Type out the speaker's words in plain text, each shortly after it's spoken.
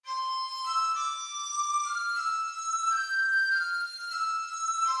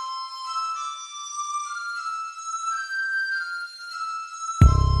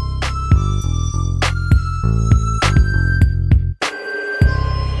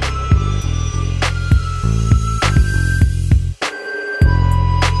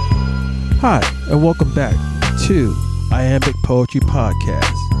Hi, and welcome back to Iambic Poetry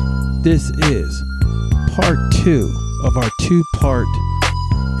Podcast. This is part 2 of our 2-part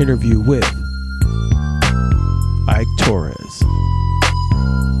interview with Ike Torres.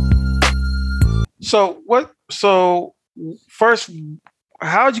 So first,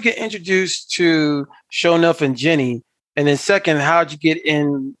 how'd you get introduced to Show Nuff and Jenny? And then second, how'd you get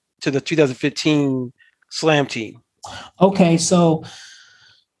into the 2015 Slam team? Okay, so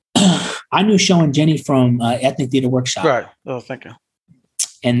I knew Show and Jenny from Ethnic Theater Workshop. Right. Oh, thank you.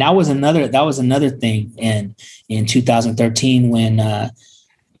 And that was another thing in 2013 when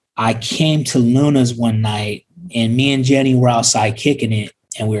I came to Luna's one night and me and Jenny were outside kicking it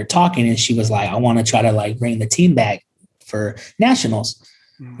and we were talking and she was like, I want to try to bring the team back for nationals.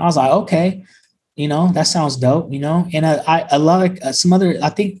 Mm-hmm. I was like, okay, that sounds dope, and I love some other, I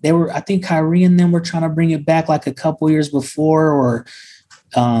think Kyrie and them were trying to bring it back like a couple years before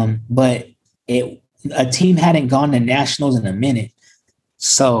but a team hadn't gone to nationals in a minute.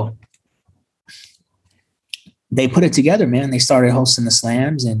 So they put it together, man. They started hosting the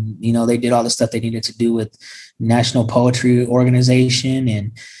slams and, they did all the stuff they needed to do with National Poetry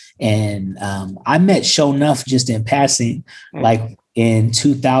Organization. And I met Show Nuff just in passing, like in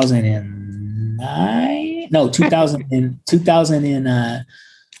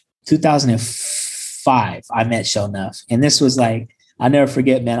 2005, I met Show Nuff. And this was like, I'll never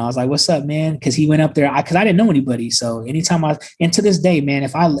forget, man. I was like, what's up, man? Because he went up there, because I didn't know anybody. So anytime and to this day, man,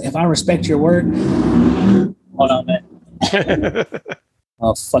 if I respect your work, hold on, man.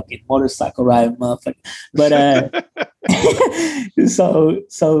 Oh, fucking motorcycle riding motherfucker. But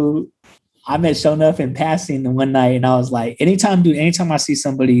so I met Show Nuff in passing one night, and I was like, anytime I see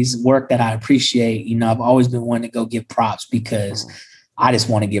somebody's work that I appreciate, I've always been wanting to go give props because I just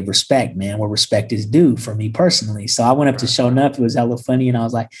want to give respect, man, where respect is due for me personally. So I went up to Show Nuff. It was hella funny. And I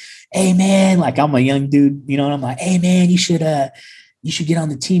was like, hey, man, like I'm a young dude, and I'm like, hey, man, you should get on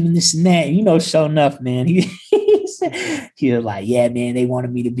the team and this and that. And Show Nuff, man, he was like, yeah, man, they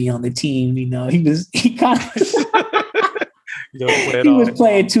wanted me to be on the team. He kind of he was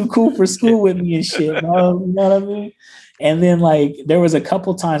playing too cool for school with me and shit, bro. You know what I mean? And then there was a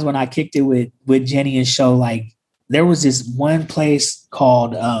couple times when I kicked it with Jenny and Show, there was this one place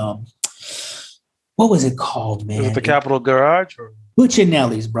called, what was it called, man? Was it the Capitol Garage? Or? Butch and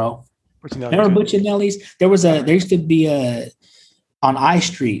Nelly's, bro. Remember Butch and Nelly's? There used to be on I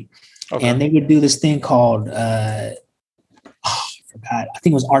Street, okay. And they would do this thing called, I forgot. I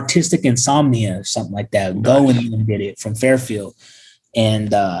think it was Artistic Insomnia or something like that. Nice. Go and did it from Fairfield.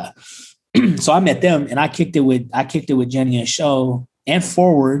 And so I met them and I kicked it with Jenny and Show and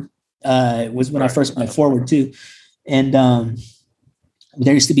Forward. It was when I first met Forward too. And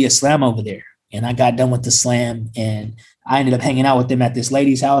there used to be a slam over there, and I got done with the slam, and I ended up hanging out with them at this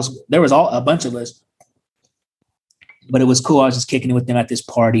lady's house. There was a bunch of us, but it was cool. I was just kicking it with them at this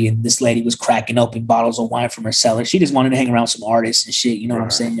party, and this lady was cracking open bottles of wine from her cellar. She just wanted to hang around with some artists and shit. You know what I'm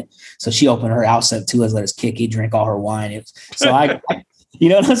saying? So she opened her house up to us, let us kick it, drink all her wine. You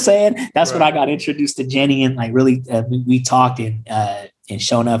know what I'm saying? That's when I got introduced to Jenny, and really we talked and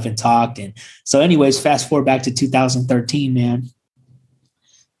Show Nuff and talked. And so anyways, fast forward back to 2013, man.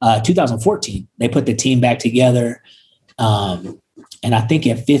 2014, they put the team back together. And I think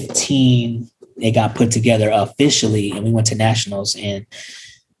at 15, it got put together officially and we went to nationals. And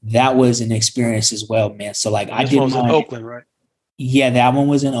that was an experience as well, man. So I did in Oakland, right? Yeah, that one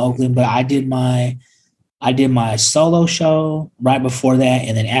was in Oakland, but I did my solo show right before that.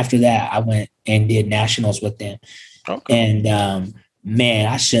 And then after that, I went and did nationals with them. Okay. And, man,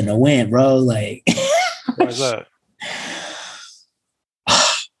 I shouldn't have went, bro. Why's that?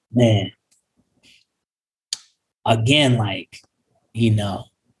 Man. Again, I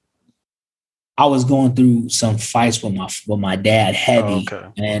was going through some fights with my dad heavy. Oh,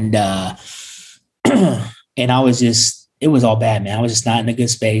 okay. And and I was it was all bad, man. I was just not in a good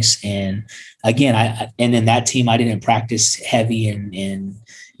space. And again, and then that team I didn't practice heavy and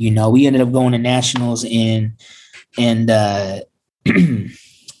we ended up going to nationals and I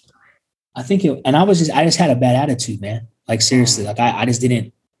think I just had a bad attitude, man. Seriously, I just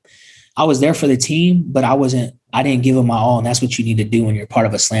didn't, I was there for the team, but I didn't give it my all. And that's what you need to do when you're part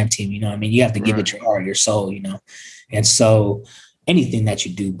of a slam team. You know what I mean? You have to give it your heart, your soul, and so anything that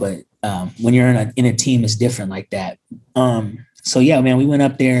you do, but when you're in a team, it's different like that. So yeah, man, we went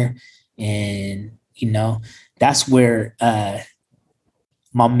up there and, that's where,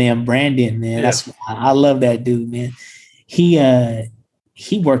 my man, Brandon, man, I love that dude, man. He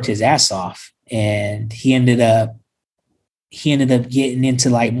worked his ass off and he ended up getting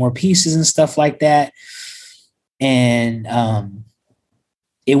into more pieces and stuff like that. And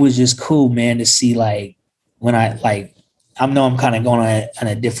it was just cool, man, to see like when I know I'm kind of going in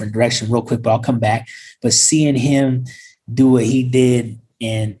a different direction real quick, but I'll come back. But seeing him do what he did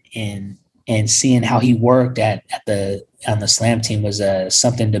and seeing how he worked on the slam team was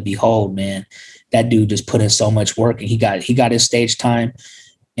something to behold, man. That dude just put in so much work, and he got his stage time,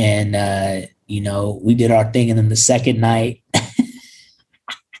 and we did our thing. And then the second night,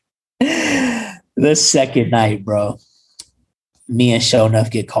 bro, me and Show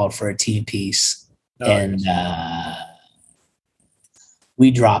Enough get called for a team piece, and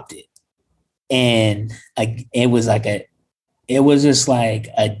we dropped it, and it was just like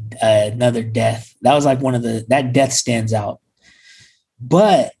another death. That was like that death stands out,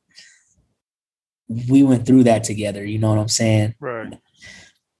 but we went through that together. You know what I'm saying? Right.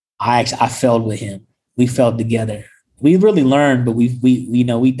 I failed with him. We failed together. We really learned, but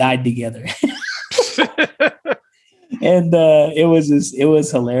we died together. And it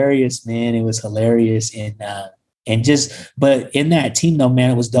was hilarious, man. It was hilarious. But in that team though,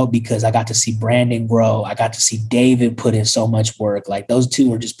 man, it was dope because I got to see Brandon grow. I got to see David put in so much work. Like those two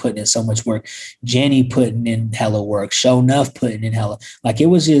were just putting in so much work. Jenny putting in hella work. Show Enough putting in hella. Like it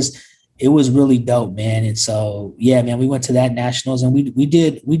was really dope, man. And so, yeah, man, we went to that nationals and we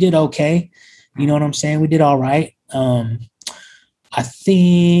did okay. You know what I'm saying? We did all right. I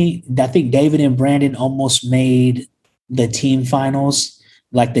think David and Brandon almost made the team finals,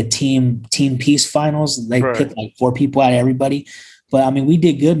 like the team piece finals. They picked like 4 people out of everybody. But I mean, we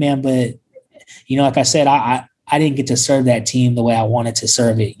did good, man. But, like I said, I didn't get to serve that team the way I wanted to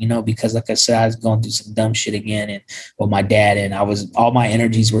serve it, because like I said, I was going through some dumb shit again and with my dad, and all my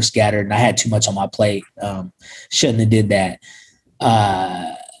energies were scattered and I had too much on my plate. Shouldn't have did that.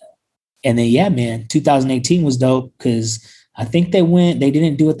 And then, yeah, man, 2018 was dope because I think they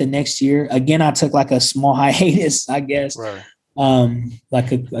didn't do it the next year. Again, I took like a small hiatus, I guess. Right.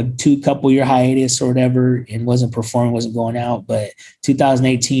 Like a couple year hiatus or whatever, and wasn't performing, wasn't going out. But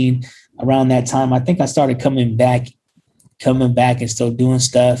 2018, around that time, I think I started coming back and still doing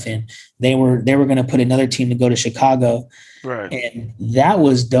stuff. And they were going to put another team to go to Chicago. Right. And that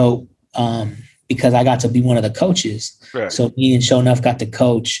was dope. Because I got to be one of the coaches. Right. So me and Show Enough got to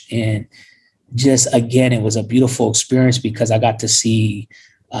coach, and just, again, it was a beautiful experience because I got to see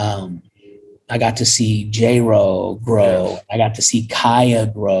J-Ro grow. Yeah. I got to see Kaya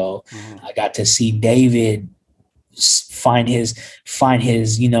grow. Mm-hmm. I got to see David find his,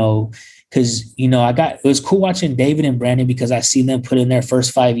 because, it was cool watching David and Brandon because I see them put in their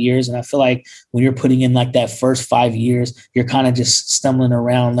first 5 years. And I feel like when you're putting in like that first 5 years, you're kind of just stumbling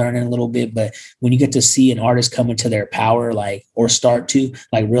around, learning a little bit. But when you get to see an artist come into their power, like, or start to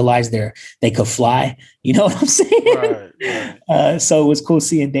like realize they could fly, you know what I'm saying? Right. So it was cool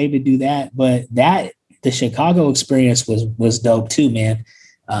seeing David do that. But the Chicago experience was dope too, man.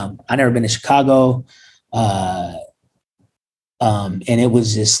 I never been to Chicago. And it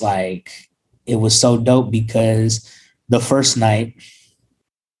was just like, it was so dope because the first night,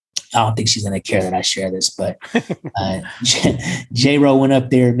 I don't think she's going to care that I share this, but J-Ro went up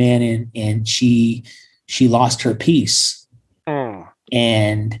there, man, and she lost her piece.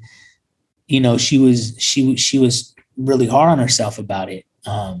 And, she was really hard on herself about it.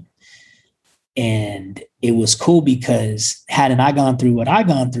 And it was cool because hadn't I gone through what I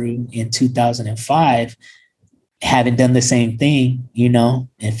gone through in 2005, having done the same thing,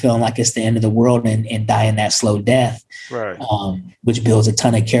 and feeling like it's the end of the world and dying that slow death, right? Which builds a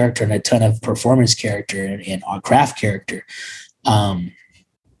ton of character and a ton of performance character and our craft character.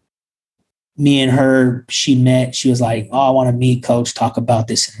 Me and her, she met, she was like, "Oh, I want to meet Coach, talk about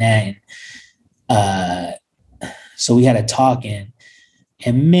this and that." And so we had a talk and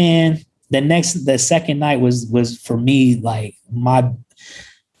man, the second night was for me,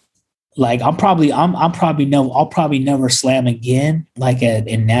 like I'll probably never slam again, like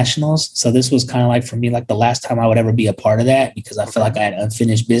in nationals. So this was kind of like for me, like the last time I would ever be a part of that because I feel like I had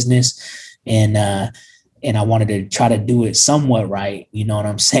unfinished business and I wanted to try to do it somewhat right. You know what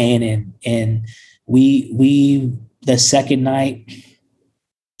I'm saying? And we the second night,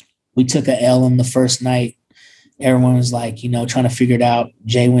 we took a L in the first night. Everyone was like, trying to figure it out.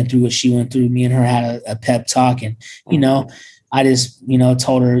 Jay went through what she went through. Me and her had a pep talk and, I just,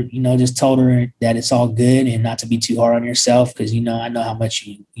 told her that it's all good and not to be too hard on yourself. Cause, I know how much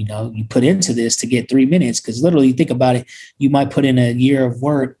you put into this to get 3 minutes. Cause literally think about it. You might put in a year of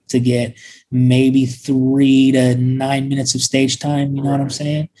work to get maybe 3 to 9 minutes of stage time. You know what I'm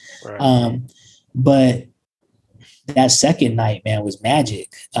saying? Right. But that second night, man, was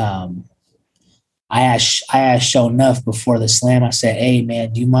magic. I asked Show Enough before the slam. I said, "Hey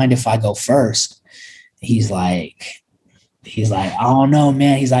man, do you mind if I go first?" He's like, he's like, I don't know,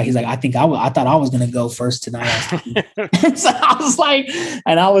 man. He's like, I thought I was gonna go first tonight. So I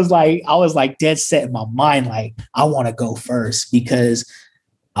was like dead set in my mind, like I want to go first because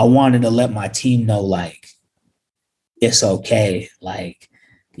I wanted to let my team know, like, it's okay. Like,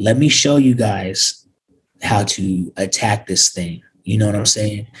 let me show you guys how to attack this thing. You know what I'm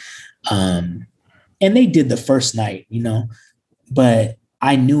saying? And they did the first night, you know, but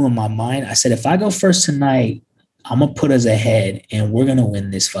I knew in my mind, I said, if I go first tonight, I'm going to put us ahead and we're going to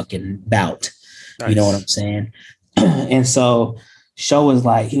win this fucking bout. Nice. You know what I'm saying? And so Show was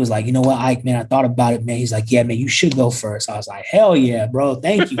like, he was like, you know what, Ike, man, I thought about it, man. He's like, yeah, man, you should go first. I was like, hell yeah, bro.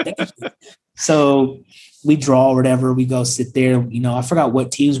 Thank you. Thank you. So we draw or whatever. We go sit there. You know, I forgot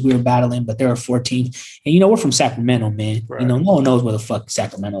what teams we were battling, but there are 4 teams. And, you know, we're from Sacramento, man. Right. You know, no one knows where the fuck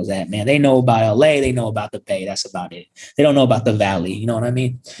Sacramento's at, man. They know about LA. They know about the Bay. That's about it. They don't know about the Valley. You know what I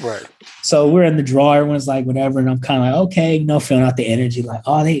mean? Right. So we're in the draw. Everyone's like, whatever. And I'm kind of like, okay, you know, feeling out the energy. Like,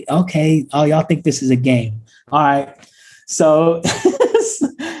 okay. Oh, y'all think this is a game. All right. So,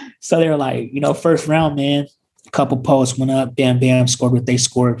 so they were like, you know, first round, man, a couple posts went up, bam, bam, scored what they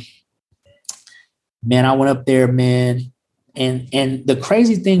scored. Man, I went up there, man. And the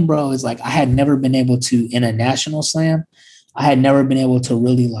crazy thing, bro, is like I had never been able to, in a national slam, I had never been able to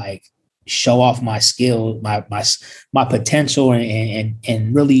really like show off my skill, my potential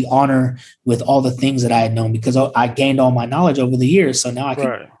and really honor with all the things that I had known because I gained all my knowledge over the years. So now I can.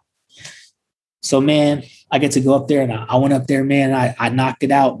 Right. So, man, I get to go up there and I went up there, man. I knocked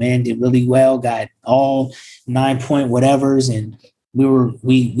it out, man, did really well, got all 9-point whatevers. And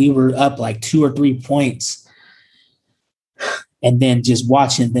we were up like 2 or 3 points. And then just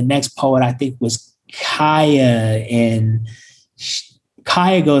watching the next poet, I think was Kaya, and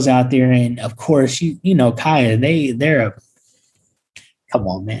Kaya goes out there. And of course, you know, Kaya, come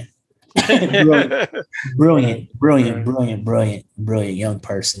on, man. brilliant young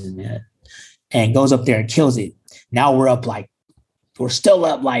person, man. And goes up there and kills it. Now we're still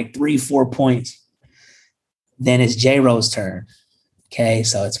up like 3-4 points. Then it's J-Ro's turn. Okay,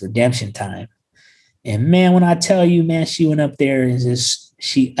 so it's redemption time. And man, when I tell you, man, she went up there and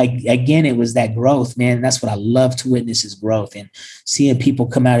again, it was that growth, man. And that's what I love to witness is growth and seeing people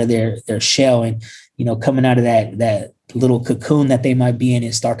come out of their shell and, you know, coming out of that little cocoon that they might be in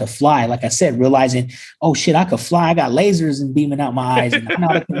and start to fly. Like I said, realizing, oh shit, I could fly. I got lasers and beaming out my eyes. And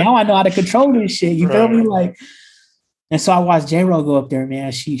now I know how to control this shit. You feel me? Like, and so I watched J-Ro go up there,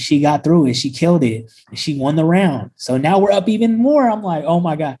 man. She got through it. She killed it. And she won the round. So now we're up even more. I'm like, oh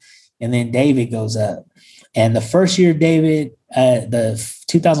my God. And then David goes up. And the first year David, the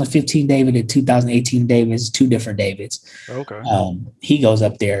 2015 David and 2018 David is 2 different Davids. Okay. He goes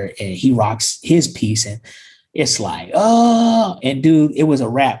up there and he rocks his piece. And it's like, oh, and dude, it was a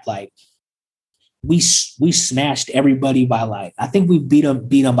wrap. Like we smashed everybody by like, I think we beat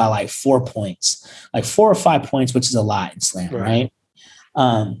them by like 4 points, like 4 or 5 points, which is a lot in slam, right?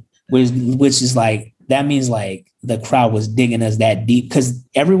 Which is like, that means like the crowd was digging us that deep because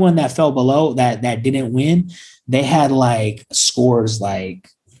everyone that fell below that didn't win, they had like scores like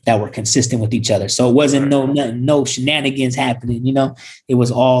that were consistent with each other. So it wasn't no shenanigans happening, you know, it was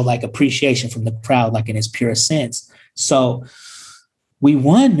all like appreciation from the crowd, like in its purest sense. So we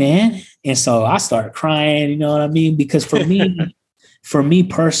won, man. And so I started crying, you know what I mean? Because for me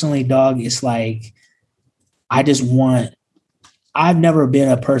personally, dog, it's like, I've never been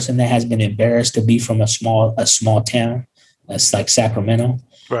a person that has been embarrassed to be from a small town. That's like Sacramento.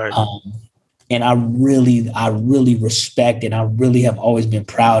 Right. And I really respect and I really have always been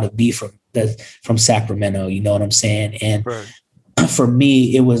proud to be from Sacramento. You know what I'm saying? And for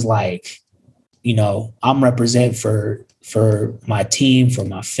me, it was like, you know, I'm represent for my team, for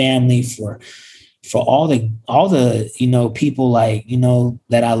my family, for all the, you know, people like, you know,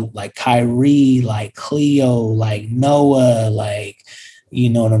 that I like Kyrie, like Cleo, like Noah, like, you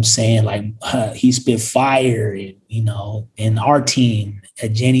know what I'm saying? Like he spit fire and, you know, and our team,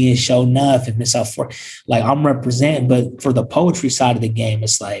 Jenny and Show Nuff and Miss Alford, like I'm representing, but for the poetry side of the game,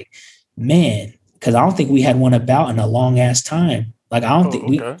 it's like, man, because I don't think we had one about in a long ass time. Like, I don't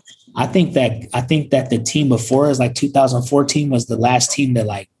think I think that the team before us, like 2014 was the last team to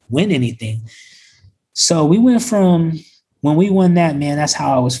like win anything. So we went from, when we won that, man, that's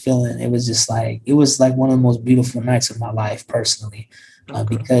how I was feeling. It was just like, it was like one of the most beautiful nights of my life personally,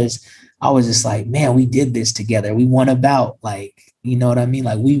 because I was just like, man, we did this together. We won a bout, like, you know what I mean?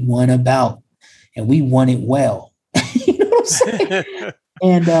 Like we won a bout and we won it well. You know what I'm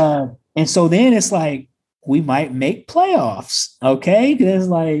saying? And so then it's like, we might make playoffs. Okay. There's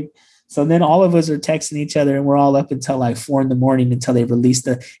like, so then all of us are texting each other and we're all up until like 4 a.m. until they released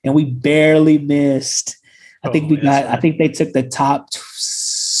and we barely missed I think they took the top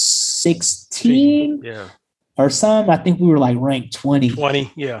 16 or something. I think we were like ranked 20.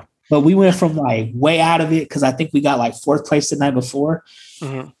 20, yeah. But we went from like way out of it because I think we got like 4th place the night before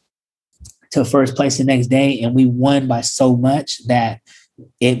to first place the next day. And we won by so much that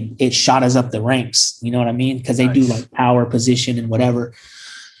it shot us up the ranks. You know what I mean? Because they do like power, position, and whatever.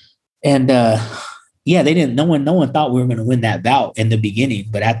 And yeah, they didn't. No one thought we were going to win that bout in the beginning,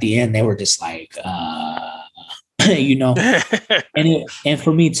 but at the end, they were just like, you know. And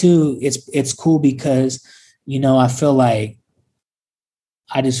for me too, it's cool because, you know, I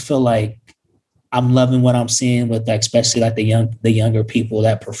just feel like I'm loving what I'm seeing with, like, especially like the younger people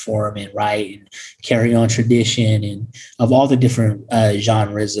that perform and write and carry on tradition and of all the different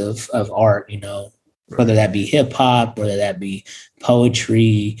genres of art, you know, whether that be hip hop, whether that be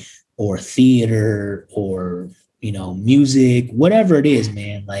poetry or theater or, you know, music, whatever it is,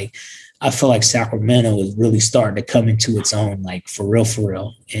 man. Like, I feel like Sacramento is really starting to come into its own, like, for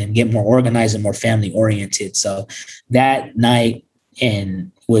real, and get more organized and more family oriented. So that night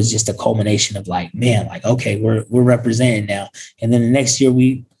and was just a culmination of like, man, like, okay, we're representing now. And then the next year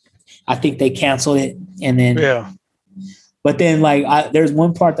I think they canceled it. And then, but then like, there's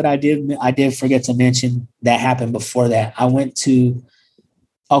one part that I did forget to mention that happened before that. I went to,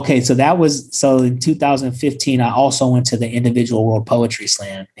 so in 2015, I also went to the individual World Poetry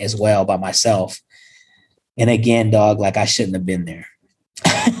Slam as well by myself. And again, dog, like, I shouldn't have been there.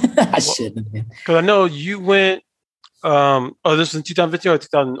 Shouldn't have been. Because I know you went, this was in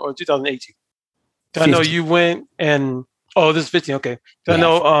 2015 or 2018. I know you went and, this is 15, okay. I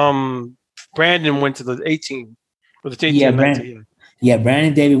know Brandon went to the 18 or the 18 Brandon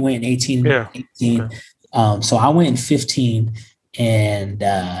and David went in 18. Okay. So I went in 15. And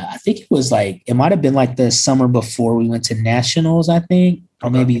I think it was like, it might have been like the summer before we went to nationals, I think, or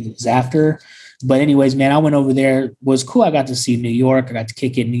maybe it was after. But anyways, man, I went over there. It was cool. I got to see New York. I got to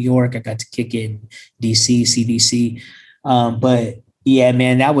kick it in New York. I got to kick it in DC, CDC. But yeah,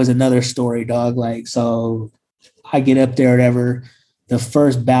 man, that was another story, dog. Like, so I get up there, whatever, the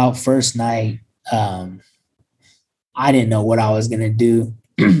first bout, first night, I didn't know what I was going to do.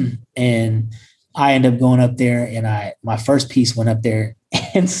 And I ended up going up there and my first piece went up there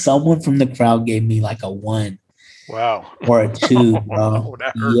and someone from the crowd gave me like a 1. Wow. Or a 2, bro.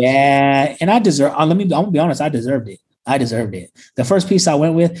 Yeah. And I'm gonna be honest, I deserved it. The first piece I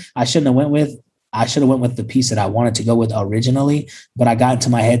went with, I should have went with the piece that I wanted to go with originally, but I got into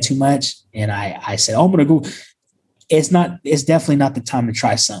my head too much. And I said, I'm going to go. It's definitely not the time to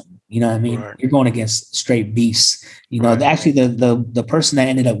try something. You know what I mean? Right. You're going against straight beasts. You know, actually the person that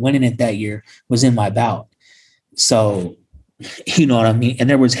ended up winning it that year was in my bout. So, you know what I mean? And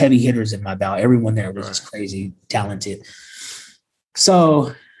there was heavy hitters in my bout. Everyone there was just crazy talented.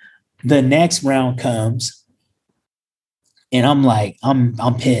 So the next round comes and I'm like, I'm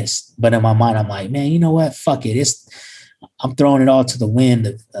pissed. But in my mind, I'm like, man, you know what? Fuck it. I'm throwing it all to the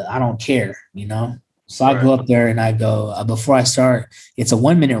wind. I don't care, you know? So I go up there and I go, before I start, it's a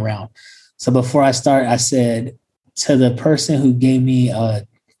 1-minute round. So before I start, I said to the person who gave me a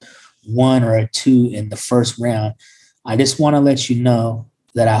 1 or a 2 in the first round, I just want to let you know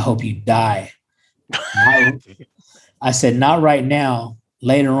that I hope you die. I said, not right now,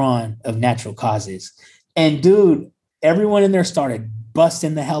 later on, of natural causes. And dude, everyone in there started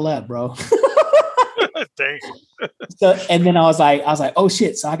busting the hell up, bro. Dang. So, and then I was like, oh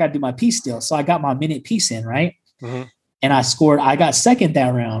shit. So I got to do my piece still. So I got my minute piece in, right? Mm-hmm. And I got second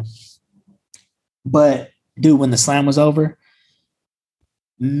that round. But dude, when the slam was over,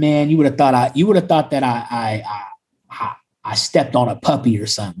 man, you would have thought that I stepped on a puppy or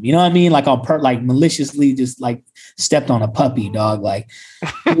something. You know what I mean? Like like maliciously just like stepped on a puppy, dog. Like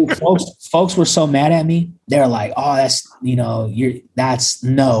dude, folks were so mad at me. They're like, oh,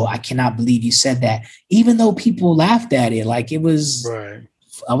 no, I cannot believe you said that. Even though people laughed at it, like it was,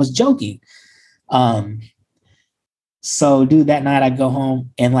 I was joking. So dude, that night I go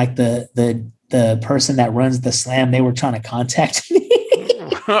home and like the person that runs the slam, they were trying to contact me.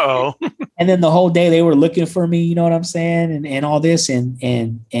 Uh-oh. And then the whole day they were looking for me, you know what I'm saying? And all this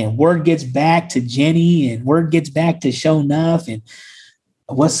and word gets back to Jenny and word gets back to Show Enough and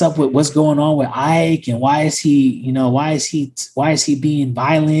what's up with what's going on with Ike and why is he being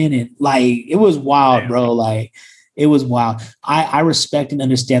violent? And like, it was wild, bro. Like it was wild. I respect and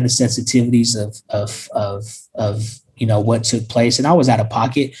understand the sensitivities of you know, what took place. And I was out of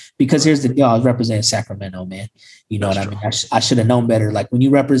pocket because here's the deal. I was representing Sacramento, man. You know what I mean? I should have known better. Like when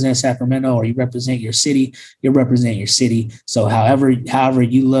you represent Sacramento or you represent your city, you're representing your city. So however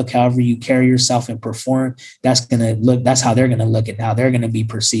you look, however you carry yourself and perform, that's how they're going to look and how they're going to be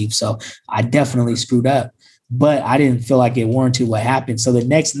perceived. So I definitely screwed up. but I didn't feel like it warranted what happened. So the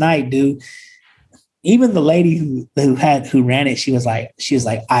next night, dude, even the lady who ran it, she was like,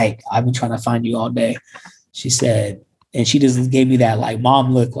 Ike, I've been trying to find you all day. She said, and she just gave me that like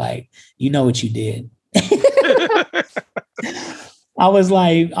mom look, like, you know what you did. I was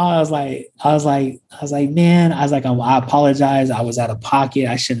like, man, I apologize. I was out of pocket.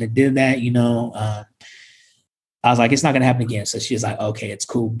 I shouldn't have did that. I was like, it's not going to happen again. So she was like, okay, it's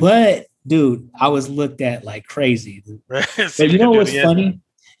cool. But dude, I was looked at like crazy. But you know what's funny?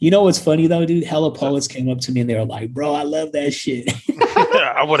 You know what's funny though, dude? Hella poets came up to me and they were like, bro, I love that shit.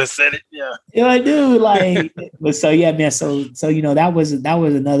 I would have said it. Yeah. Yeah, I do. Like, but so yeah, man. So that was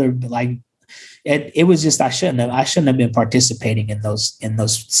another like. It was just I shouldn't have been participating in those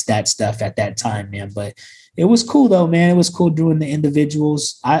stat stuff at that time, man. But it was cool though, man. It was cool doing the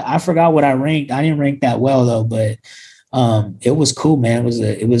individuals. I forgot what I ranked. I didn't rank that well though, but it was cool, man.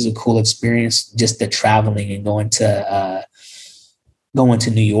 It was a cool experience, just the traveling and going to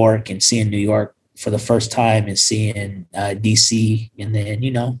New York and seeing New York for the first time and seeing DC, and then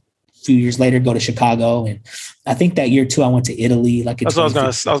a few years later go to Chicago, and I think that year too I went to Italy. Like that's what I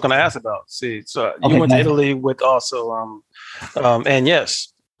was gonna ask about. See, so you went to Italy with also and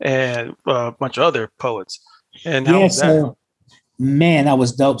yes, and a bunch of other poets. And how was that? Man, that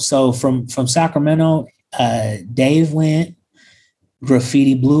was dope. So from Sacramento, Dave went,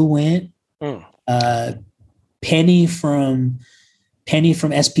 Graffiti Blue went, Penny from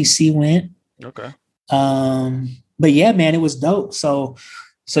SPC went. Okay. But yeah, man, it was dope.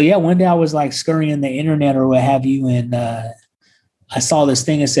 So yeah, one day I was like scurrying the internet or what have you, and I saw this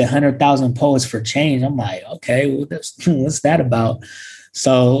thing that said 100,000 poets for change. I'm like, okay, well, what's that about?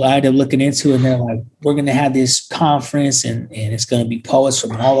 So I ended up looking into it, and they're like, we're going to have this conference, and it's going to be poets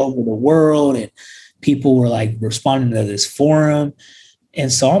from all over the world, and people were like responding to this forum. And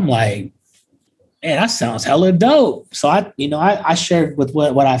so I'm like, man, that sounds hella dope. So I shared with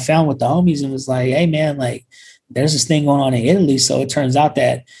what I found with the homies and was like, hey man, like, there's this thing going on in Italy. So it turns out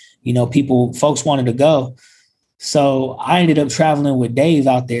that, folks wanted to go. So I ended up traveling with Dave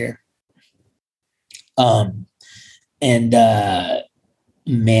out there. Man,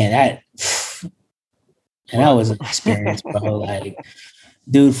 that was an experience, bro. Like,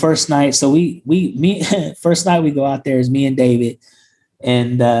 dude, first night. So first night we go out there is me and David.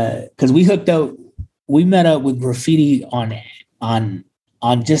 And cause we met up with Graffiti on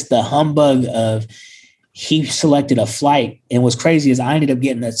just the humbug of, he selected a flight, and what's crazy is I ended up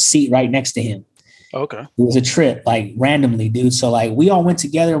getting a seat right next to him. Okay. It was a trip, like randomly, dude. So like we all went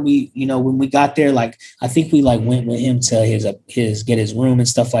together. We, when we got there, like I think we like went with him to his get his room and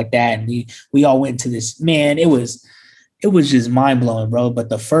stuff like that. And we all went to this, man, it was just mind blowing, bro. But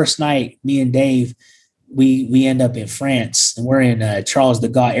the first night, me and Dave, we end up in France, and we're in Charles de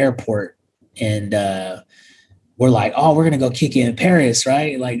Gaulle Airport, and we're like, oh, we're gonna go kick it in Paris,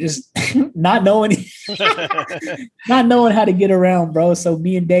 right? Like, just not knowing how to get around, bro. So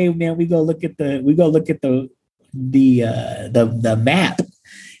me and Dave, man, we go look at the map,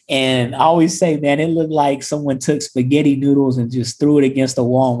 and I always say, man, it looked like someone took spaghetti noodles and just threw it against the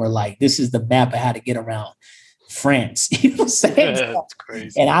wall. And we're like, this is the map of how to get around France. You know what I'm saying? That's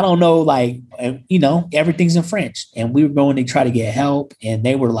crazy. And I don't know, like, everything's in French, and we were going to try to get help, and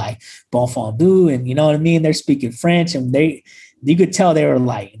they were like bon fondue, and you know what I mean? They're speaking French, and you could tell they were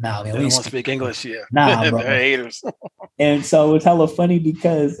like, nah, man, they don't want to speak English. Yeah. Nah, bro. They're haters. And so it's hella funny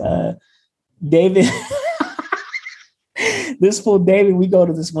because David, this fool David, we go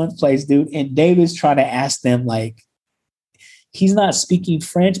to this one place, dude, and David's trying to ask them, like, he's not speaking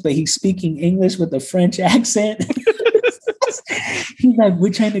French, but he's speaking English with a French accent. He's like,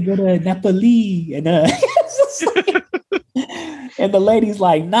 we're trying to go to Napoli. And and the lady's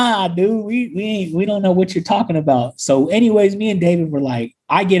like, nah, dude, we don't know what you're talking about. So anyways, me and David were like,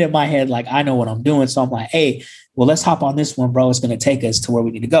 I get in my head, like, I know what I'm doing. So I'm like, hey, well, let's hop on this one, bro. It's going to take us to where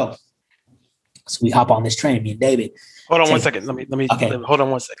we need to go. So we hop on this train, me and David. Hold on 1 second. Let me hold on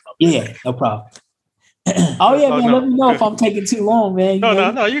 1 second. Yeah, no problem. Oh yeah, man. Let me know if I'm taking too long, man.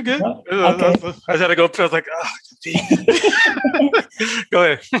 No, you're good. Okay. I just had to go. I was like, go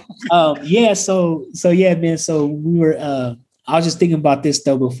ahead. Yeah. So yeah, man. So we were. I was just thinking about this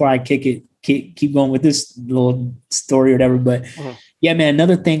though before I keep going with this little story or whatever. But yeah, man.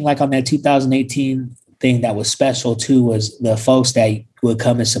 Another thing, like on that 2018 thing that was special too, was the folks that would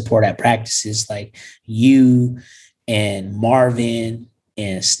come and support at practices, like you and Marvin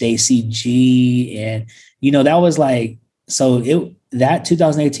and Stacy G, and that was like, so that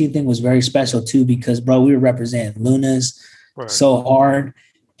 2018 thing was very special too, because bro, we were representing Lunas so hard,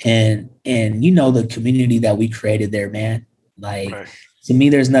 and the community that we created there, man. Like to me,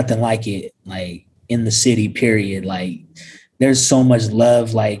 there's nothing like it. Like in the city, period. Like there's so much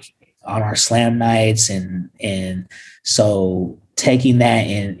love like on our slam nights and so taking that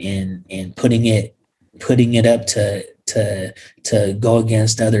and putting it up to go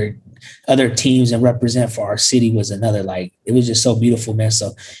against other teams and represent for our city was another, like, it was just so beautiful, man.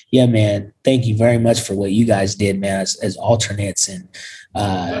 So yeah, man, thank you very much for what you guys did, man, as alternates and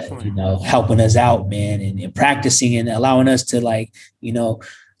helping us out, man, and practicing and allowing us to, like,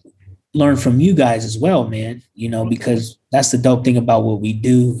 learn from you guys as well, man, because that's the dope thing about what we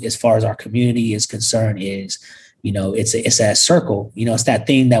do as far as our community is concerned is, it's a circle, it's that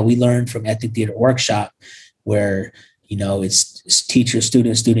thing that we learned from Ethnic Theater Workshop where, it's teacher,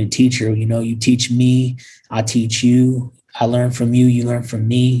 student, teacher, you teach me, I teach you, I learn from you, you learn from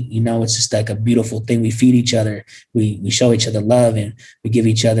me, it's just like a beautiful thing. We feed each other, we show each other love, and we give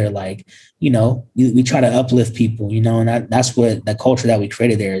each other, like, we try to uplift people, and that's what the culture that we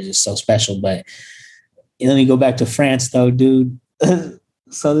created there is just so special. But let me go back to France though, dude.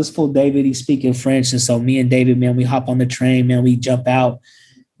 So this fool David, he's speaking French. And so me and David, man, we hop on the train, man, we jump out,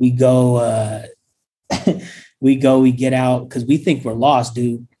 we go, we get out because we think we're lost,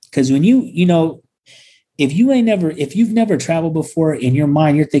 dude. Because when if you've never traveled before, in your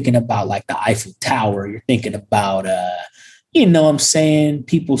mind, you're thinking about like the Eiffel Tower. You're thinking about, I'm saying,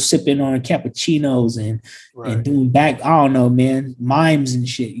 people sipping on cappuccinos and doing I don't know, man, mimes and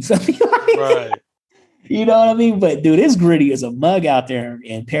shit. You feel me? Right. You know what I mean? But dude, it's gritty as a mug out there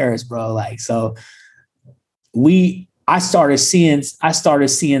in Paris, bro. Like, so I started seeing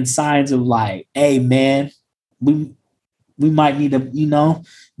signs of like, hey man, we might need to,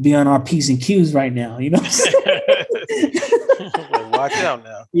 be on our P's and Q's right now, Watch out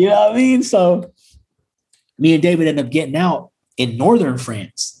now. You know what I mean? So me and David ended up getting out in northern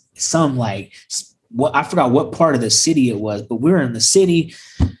France. I forgot what part of the city it was, but we were in the city.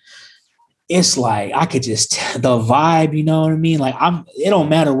 It's like, I could just, the vibe, you know what I mean? Like, it don't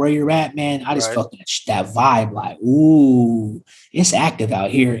matter where you're at, man. I just felt that vibe, like, ooh, it's active out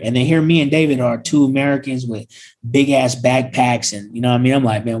here. And then here, me and David are two Americans with big ass backpacks. And, you know what I mean? I'm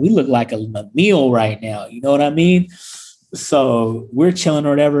like, man, we look like a meal right now. You know what I mean? So we're chilling or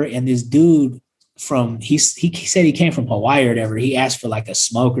whatever. And this dude he said he came from Hawaii or whatever. He asked for like a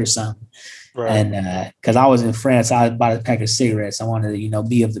smoke or something. Right. And because I was in France, I bought a pack of cigarettes. I wanted to,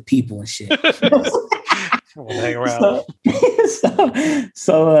 be of the people and shit. Hang around.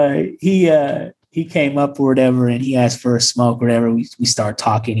 So he came up or whatever, and he asked for a smoke or whatever. We start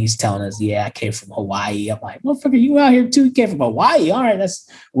talking. He's telling us, yeah, I came from Hawaii. I'm like, motherfucker, you out here too? You came from Hawaii? All right, that's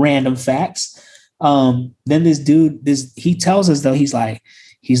random facts. Then this dude, he tells us though, he's like,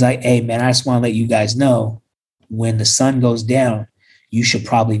 hey man, I just want to let you guys know, when the sun goes down, you should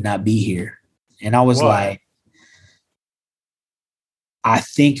probably not be here. And I was like, I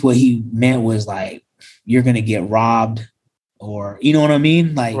think what he meant was like, you're going to get robbed, or, you know what I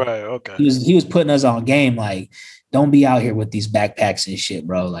mean? Like, right, okay. He was putting us on game. Like, don't be out here with these backpacks and shit,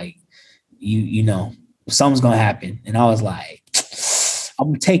 bro. Like, you know, something's going to happen. And I was like, I'm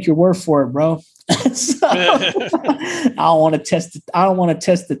going to take your word for it, bro. So, I don't want to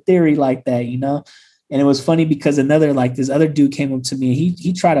test the theory like that, And it was funny because this other dude came up to me and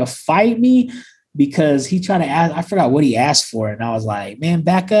he tried to fight me because he tried to ask, I forgot what he asked for. And I was like, man,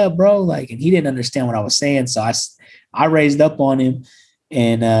 back up, bro. Like, and he didn't understand what I was saying. So I raised up on him,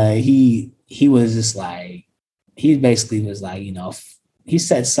 and he was just like, he basically was like, he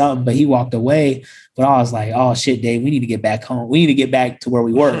said something, but he walked away. But I was like, oh shit, Dave, we need to get back home. We need to get back to where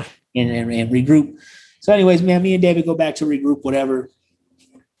we were and regroup. So anyways, man, me and David go back to regroup, whatever.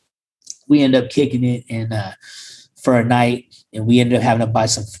 We end up kicking it and for a night, and we ended up having to buy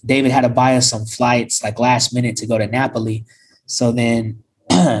David had to buy us some flights like last minute to go to Napoli. So then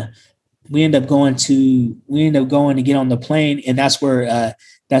we end up going to get on the plane, and that's where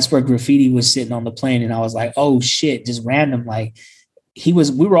Graffiti was sitting on the plane. And I was like, oh shit, just random. Like we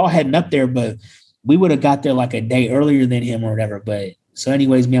were all heading up there, but we would have got there like a day earlier than him or whatever. But so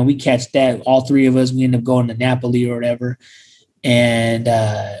anyways, man, we catch that. All three of us, we end up going to Napoli or whatever. And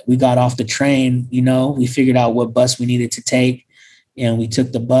we got off the train, we figured out what bus we needed to take, and we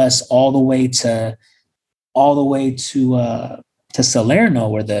took the bus all the way to Salerno,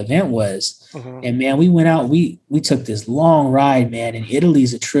 where the event was. Mm-hmm. And man, we went out, we took this long ride, man. And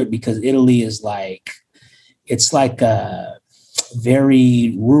Italy's a trip because Italy is it's like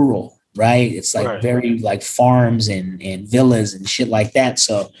very rural, right? It's like very like farms and villas and shit like that.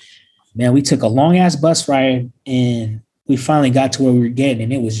 So man, we took a long ass bus ride, and we finally got to where we were getting,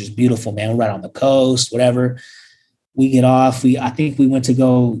 and it was just beautiful, man. We're right on the coast, whatever. We get off. I think we went to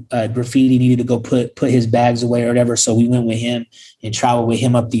go, Graffiti needed to go put his bags away or whatever. So we went with him and traveled with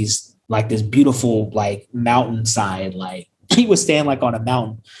him up these like this beautiful like mountainside. Like he was standing like on a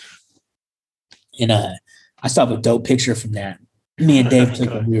mountain. And I still have a dope picture from that. Me and Dave took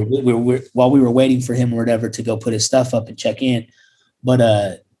it. While we were waiting for him or whatever to go put his stuff up and check in. But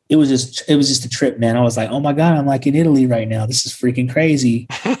it was just a trip, man. I was like, oh my God, I'm like in Italy right now. This is freaking crazy.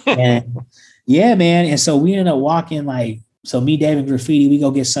 And yeah, man. And so we ended up walking so me, Dave, and Graffiti, we go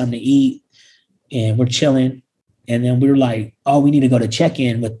get something to eat and we're chilling. And then we were like, oh, we need to go to check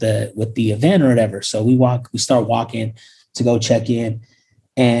in with the event or whatever. So we start walking to go check in.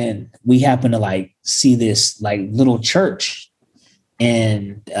 And we happen to like see this like little church.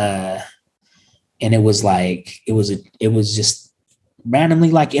 And it was like, it was just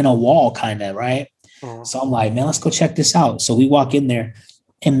randomly like in a wall kind of, right? Uh-huh. So I'm like, man, let's go check this out. So we walk in there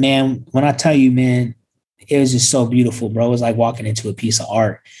and man, when I tell you, man, it was just so beautiful, bro. It was like walking into a piece of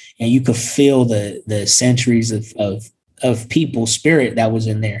art and you could feel the centuries of people's spirit that was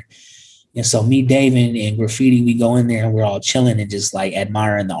in there. And so me, Dave, and Graffiti, we go in there and we're all chilling and just like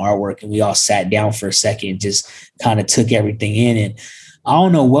admiring the artwork. And we all sat down for a second, just kind of took everything in. And I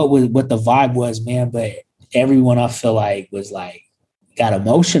don't know what the vibe was, man, but everyone I feel like was like, got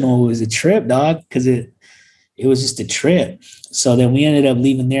emotional. It was a trip, dog, because it was just a trip. So then we ended up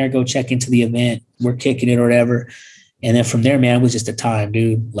leaving there, go check into the event. We're kicking it or whatever. And then from there, man, it was just a time,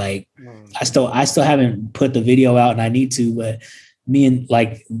 dude. Like I still haven't put the video out and I need to, but me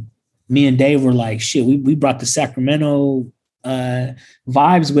and Dave were like, shit, we brought the Sacramento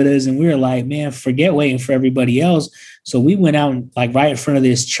vibes with us. And we were like, man, forget waiting for everybody else. So we went out like right in front of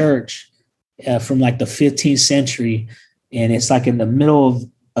this church from like the 15th century. And it's like in the middle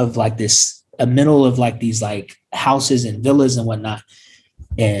of like this, a middle of like these like houses and villas and whatnot.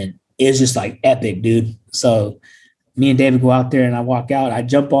 And it's just like epic, dude. So me and David go out there and I walk out, I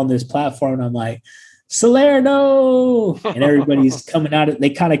jump on this platform and I'm like, Salerno, and everybody's coming out. They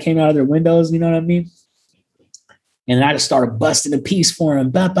kind of came out of their windows, you know what I mean? And I just started busting a piece for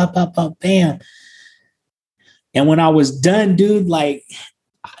him, bam, bam, bam, bam, bam. And when I was done, dude, like,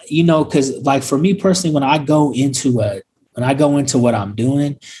 you know, because like for me personally, when I go into what I'm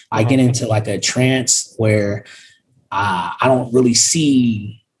doing, I get into like a trance where I don't really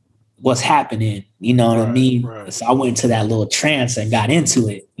see what's happening, you know what I mean? Right. So I went into that little trance and got into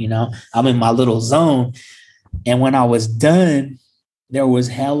it, you know, I'm in my little zone. And when I was done, there was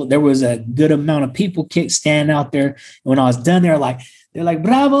a good amount of people standing out there. And when I was done, they're like,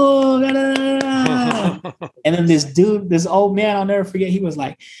 bravo. Da, da, da. And then this old man, I'll never forget. He's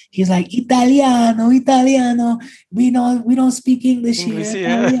like, Italiano. We don't speak English here.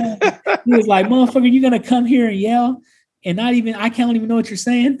 Yeah. He was like, motherfucker, you going to come here and yell? And I can't even know what you're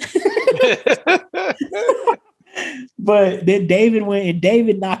saying. But then David went and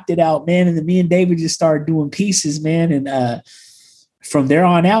David knocked it out, man. And then me and David just started doing pieces, man. And from there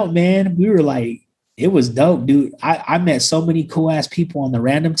on out, man, we were like, it was dope, dude. I met so many cool ass people on the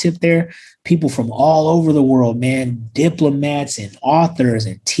random tip there, people from all over the world, man, diplomats and authors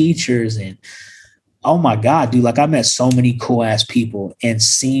and teachers. And oh my God, dude, like I met so many cool ass people and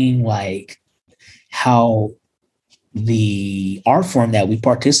seeing like how the art form that we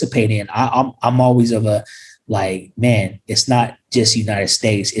participate in, I'm always of a like, man, it's not just United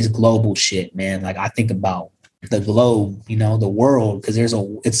States, it's global shit, man. Like I think about the globe, you know, the world, because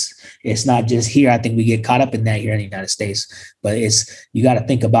it's not just here. I think we get caught up in that here in the United States, but you got to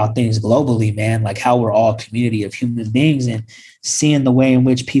think about things globally, man, like how we're all a community of human beings and seeing the way in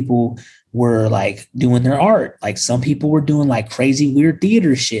which people were like doing their art. Like some people were doing like crazy, weird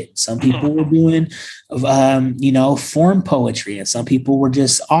theater shit. Some people were doing, form poetry, and some people were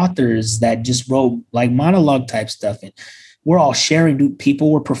just authors that just wrote like monologue type stuff. And we're all sharing.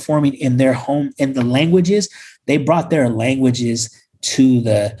 People were performing in their home in the languages. They brought their languages to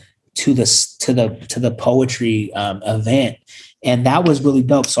the poetry event. And that was really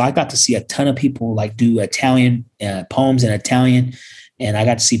dope. So I got to see a ton of people like do Italian poems in Italian. And I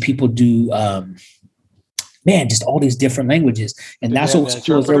got to see people do, just all these different languages. And that's what was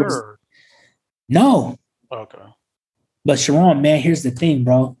cool. No. Okay. But Sharon, man, here's the thing,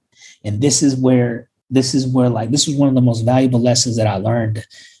 bro. And this is where this is one of the most valuable lessons that I learned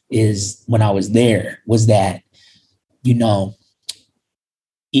is when I was there, was that, you know,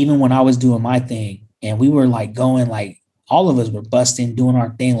 even when I was doing my thing and we were like going, like all of us were busting, doing our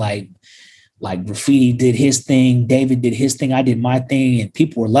thing, like Graffiti did his thing, David did his thing, I did my thing, and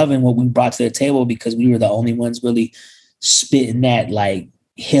people were loving what we brought to the table because we were the only ones really spitting that like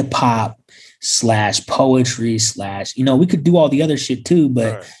hip hop / poetry / we could do all the other shit too,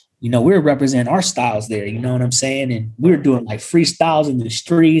 but right. We were representing our styles there, you know what I'm saying? And we were doing like freestyles in the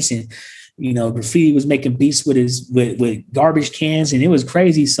streets and Graffiti was making beats with with garbage cans, and it was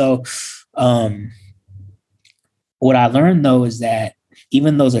crazy. So what I learned though is that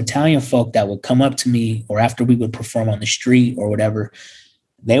even those Italian folk that would come up to me or after we would perform on the street or whatever,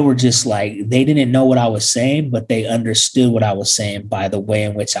 they were just like, they didn't know what I was saying, but they understood what I was saying by the way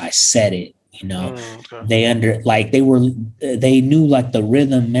in which I said it. Okay. They knew like the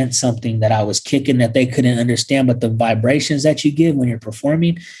rhythm meant something that I was kicking that they couldn't understand, but the vibrations that you give when you're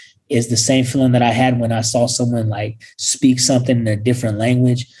performing is the same feeling that I had when I saw someone like speak something in a different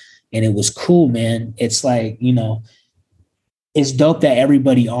language. And it was cool, man. It's like, it's dope that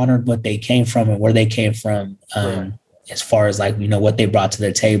everybody honored what they came from and where they came from. Right. As far as like, what they brought to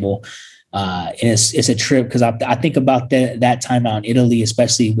the table. And it's a trip because I think about that time out in Italy,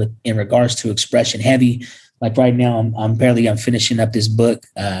 especially in regards to expression heavy. Like right now, I'm finishing up this book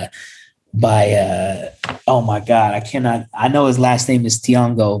by oh my God, I know his last name is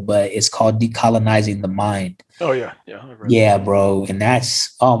Tiango, but it's called Decolonizing the Mind. Oh yeah. Yeah, bro. And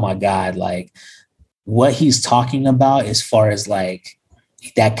that's, oh my God, like what he's talking about as far as like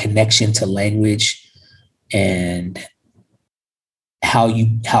that connection to language and how you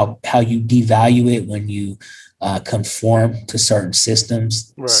devalue it when you conform to certain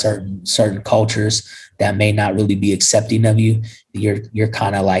systems, right. certain cultures that may not really be accepting of you. You're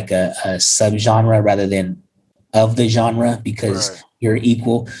kind of like a subgenre rather than of the genre because right. you're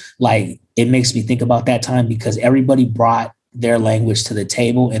equal. Like it makes me think about that time because everybody brought their language to the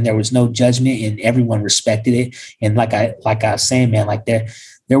table and there was no judgment and everyone respected it. And like I was saying, man, like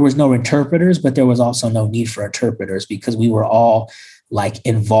there was no interpreters, but there was also no need for interpreters because we were all like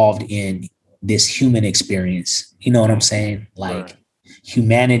involved in this human experience. You know what I'm saying? Like right.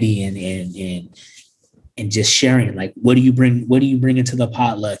 humanity and just sharing. Like, what do you bring into the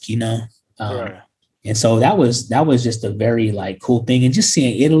potluck? Right. And so that was just a very like cool thing. And just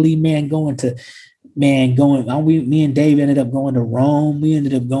seeing Italy, man, me and Dave ended up going to Rome. We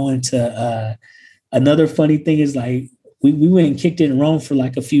ended up going to another funny thing is like we went and kicked it in Rome for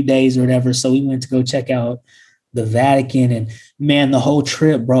like a few days or whatever. So we went to go check out the Vatican and man, the whole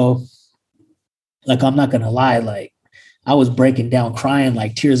trip, bro, like, I'm not going to lie. Like I was breaking down crying,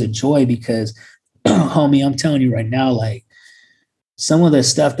 like tears of joy because homie, I'm telling you right now, like some of the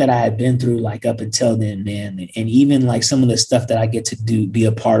stuff that I had been through, like up until then, man, and even like some of the stuff that I get to be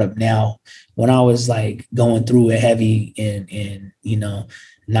a part of now when I was like going through it heavy and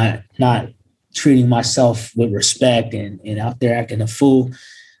not treating myself with respect and out there acting a fool.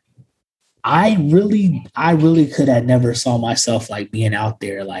 I really could have never saw myself like being out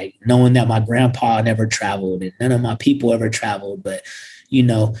there, like knowing that my grandpa never traveled and none of my people ever traveled, but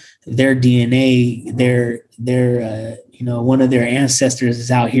their DNA, their one of their ancestors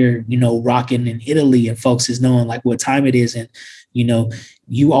is out here, rocking in Italy and folks is knowing like what time it is. And,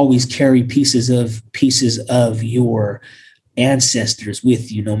 you always carry pieces of your ancestors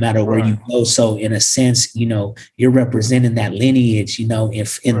with you no matter where you go. So in a sense, you're representing that lineage, in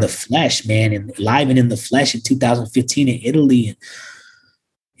the flesh, man, and live and in the flesh in 2015 in Italy. And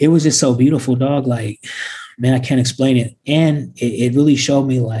it was just so beautiful, dog. Like, man, I can't explain it. And it really showed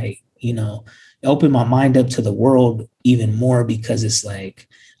me like, it opened my mind up to the world even more because it's like,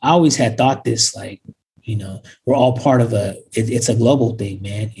 I always had thought this, like, we're all part of it's a global thing,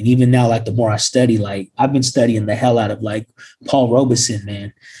 man. And even now, like the more I study, like I've been studying the hell out of like Paul Robeson,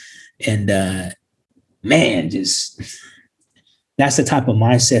 man. And man, just that's the type of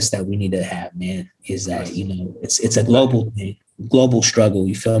mindsets that we need to have, man, is that, it's a global thing, global struggle.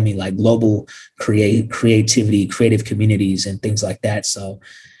 You feel me? Like global creativity, creative communities and things like that. So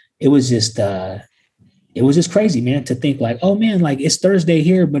it was just crazy, man, to think like, oh man, like it's Thursday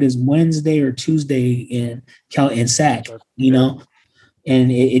here, but it's Wednesday or Tuesday in SAC,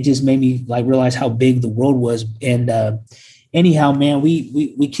 and it just made me like realize how big the world was. And anyhow, man,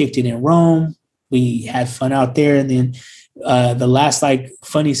 we kicked it in Rome. We had fun out there. And then the last like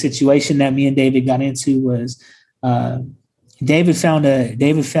funny situation that me and David got into was David found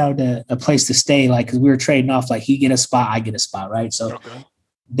a place to stay, like, cause we were trading off, like he get a spot, I get a spot. Right. So okay.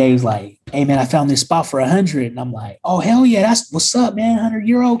 Dave's like, hey man, I found this spot for 100. And I'm like, oh hell yeah, that's what's up, man.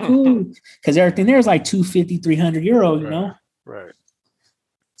 €100, cool. Cause everything there is like 250, €300, you know? Right.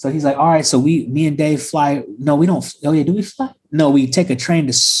 So he's like, all right, so me and Dave fly. No, we don't. Oh yeah, do we fly? No, we take a train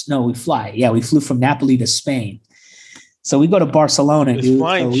we fly. Yeah, we flew from Napoli to Spain. So we go to Barcelona. Is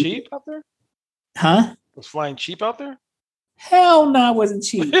flying cheap out there? Huh? Was flying cheap out there? Hell no, it wasn't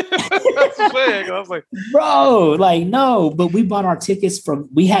cheap. I was like, bro, like no, but we bought our tickets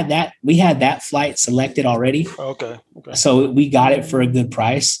we had that flight selected already. Okay. So we got it for a good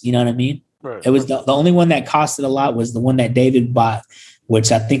price. You know what I mean? Right. It was the only one that costed a lot was the one that David bought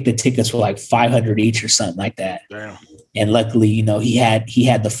which I think the tickets were like $500 each or something like that. Damn. And luckily, you know, he had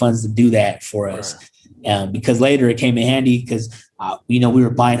the funds to do that for us. Right. Because later it came in handy because, you know, we were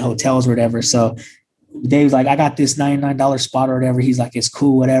buying hotels or whatever. So Dave was like, I got this $99 spot or whatever. He's like, it's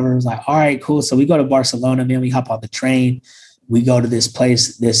cool, whatever. I was like, all right, cool. So we go to Barcelona, man. We hop on the train. We go to this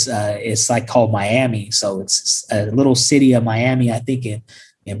place. It's like called Miami. So it's a little city of Miami, I think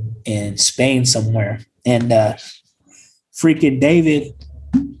in Spain somewhere. And freaking David,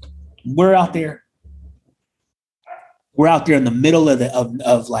 we're out there. We're out there in the middle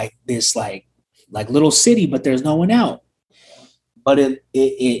of like this like little city, but there's no one out. But it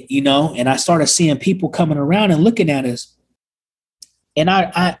you know, and I started seeing people coming around and looking at us. And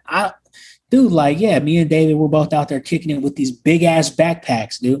I dude, like, yeah, me and David were both out there kicking it with these big ass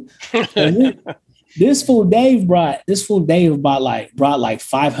backpacks, dude. This fool Dave brought like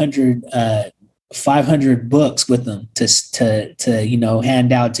 500 books with them to you know,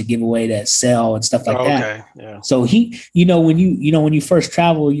 hand out, to give away, to sell and stuff like that. Okay. Yeah. So he, you know, when you first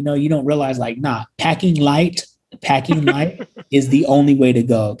travel, you know, you don't realize like, packing light is the only way to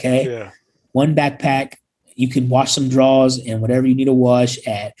go. Okay. Yeah. One backpack, you can wash some drawers and whatever you need to wash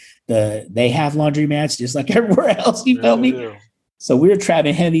at they have laundry mats just like everywhere else. You feel me? Yeah. So we were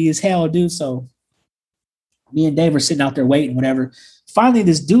traveling heavy as hell, dude. So me and Dave were sitting out there waiting, whatever. Finally,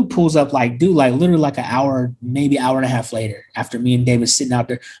 this dude pulls up, like literally like an hour, maybe hour and a half later, after me and Dave was sitting out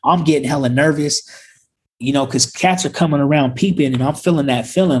there. I'm getting hella nervous, you know, because cats are coming around peeping, and I'm feeling that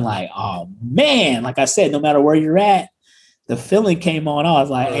feeling like, oh man, like I said, no matter where you're at, the feeling came on. I was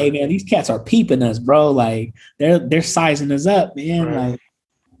like, hey man, these cats are peeping us, bro. Like they're sizing us up, man. Right. Like,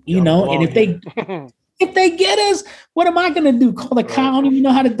 you know, and if they get us, what am I gonna do? Call the cow? I don't even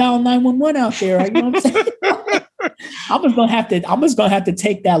know how to dial 911 out there. You know what I'm saying? I'm just gonna have to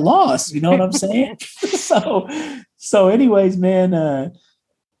take that loss. You know what I'm saying? So anyways, man.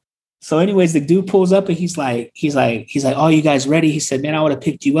 So anyways, the dude pulls up and he's like, oh, you guys ready? He said, man, I would have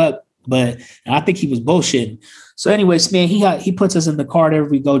picked you up, but I think he was bullshitting. So anyways, man, he puts us in the car whenever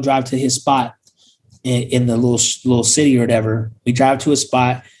we go drive to his spot in the little city or whatever. We drive to a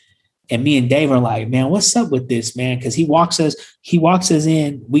spot, and me and Dave are like, man, what's up with this, man? Because he walks us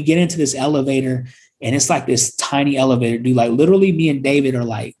in. We get into this elevator, and it's like this tiny elevator, dude. Like literally, me and David are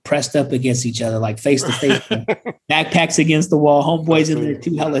like pressed up against each other, like face to face, backpacks against the wall. Homeboys in there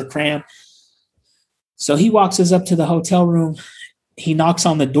too, hella cramped. So he walks us up to the hotel room. He knocks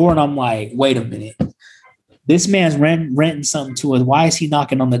on the door, and I'm like, wait a minute. This man's renting something to us. Why is he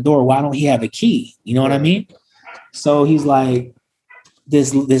knocking on the door? Why don't he have a key? You know what I mean? So he's like,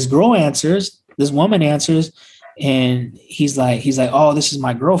 this girl answers, this woman answers, and he's like, oh, this is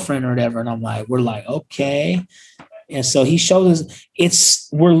my girlfriend or whatever. And I'm like, we're like, okay. And so he showed us,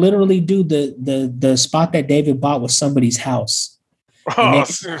 we're literally, dude, the spot that David bought was somebody's house. Oh,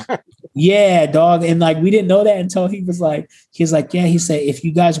 yeah, dog. And like, we didn't know that until he was like, yeah, he said, if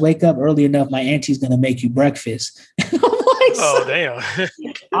you guys wake up early enough, my auntie's going to make you breakfast. I'm like, oh, damn.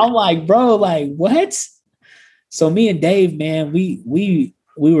 I'm like, bro, like what? So me and Dave, man, we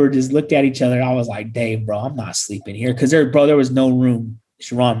were just looked at each other. I was like, Dave, bro, I'm not sleeping here. Cause there was no room.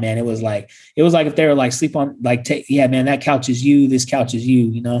 Sharon, man, it was like if they were like sleep on, like, yeah, man, that couch is you, this couch is you,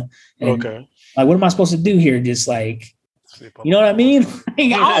 you know? And okay. Like, what am I supposed to do here? Just like, you know what I mean?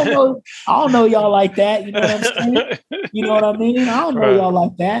 Like, I don't know y'all like that. You know what I'm saying? You know what I mean? I don't know y'all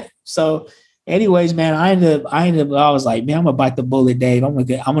like that. So anyways, man, I was like, man, I'm gonna bite the bullet, Dave. I'm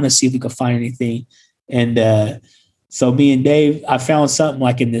gonna see if we can find anything. And so me and Dave, I found something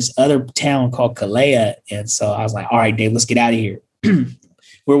like in this other town called Calais. And so I was like, all right, Dave, let's get out of here.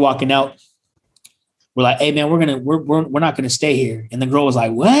 We're walking out. We're like, hey man, we're not gonna stay here. And the girl was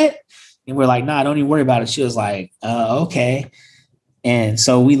like, what? And we're like, nah, don't even worry about it. She was like, okay. And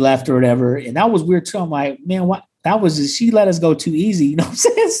so we left or whatever. And that was weird too. I'm like, man, what? She let us go too easy. You know what I'm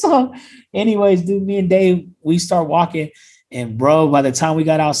saying? So anyways, dude, me and Dave, we start walking. And bro, by the time we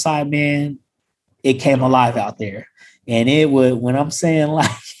got outside, man, it came alive out there. And it would, when I'm saying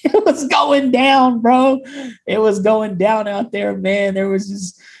like, it was going down, bro. It was going down out there, man. There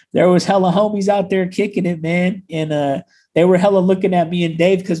was hella homies out there kicking it, man. And they were hella looking at me and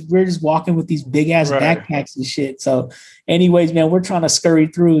Dave because we're just walking with these big ass backpacks and shit. So anyways, man, we're trying to scurry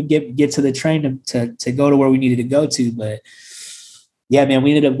through and get to the train to go to where we needed to go to. But yeah, man,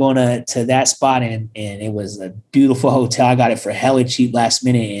 we ended up going to that spot and it was a beautiful hotel. I got it for hella cheap last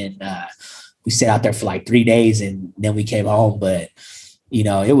minute. And we stayed out there for like 3 days and then we came home. But you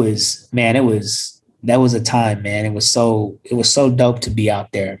know, that was a time, man. It was so dope to be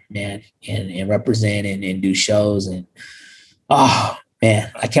out there, man, and represent and do shows. And oh man,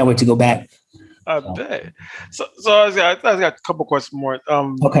 I can't wait to go back. I bet. So I got a couple questions more.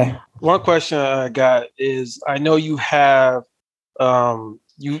 Okay. One question I got is, I know you have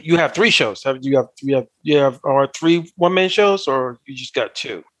you have 3 shows. You have or 3 one-man shows, or you just got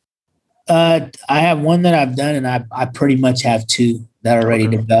 2? I have one that I've done, and I pretty much have 2 that are ready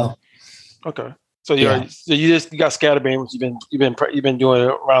to go. Okay. So you got Scatterbrains. You've been doing it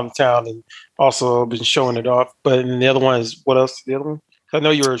around town, and also been showing it off. But the other one is, what else? The other one? I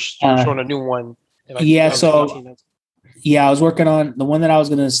know you were showing a new one. I was working on the one that I was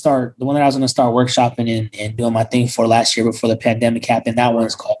going to start. The one that I was going to start workshopping and doing my thing for last year before the pandemic happened. That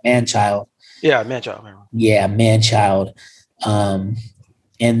one's called Man-Child. Yeah, Man-Child. Yeah, Man-Child. And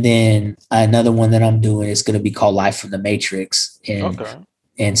then another one that I'm doing is going to be called Life from the Matrix.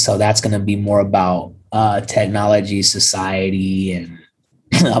 And so that's going to be more about technology, society, and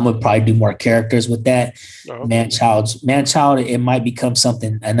I'm going to probably do more characters with that. Man-Child, it might become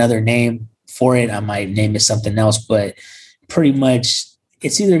something, another name for it. I might name it something else, but pretty much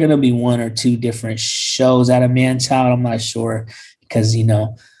it's either going to be 1 or 2 different shows out of Man-Child. I'm not sure because,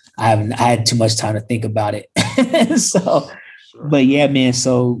 I had too much time to think about it. But yeah, man.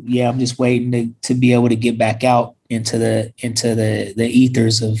 So yeah, I'm just waiting to be able to get back out into the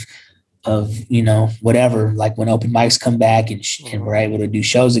ethers of whatever. Like when open mics come back and we're able to do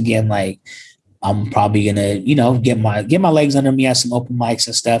shows again. Like I'm probably gonna get my legs under me at some open mics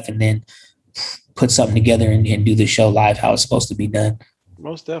and stuff, and then put something together and do the show live how it's supposed to be done.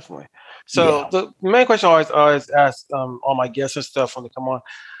 Most definitely. So the main question I always ask all my guests and stuff when they come on.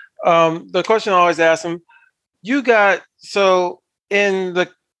 The question I always ask them. So in the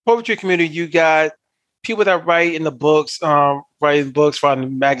poetry community, you got people that write in the books, writing books,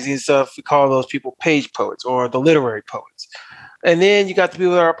 writing magazine stuff. We call those people page poets or the literary poets. And then you got the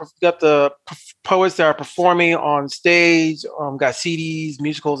people the poets that are performing on stage, got CDs,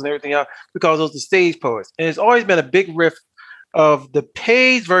 musicals, and everything else. We call those the stage poets. And it's always been a big rift of the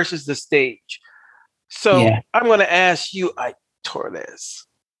page versus the stage. So I'm going to ask you, Torres.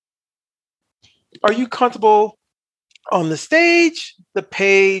 Are you comfortable on the stage, the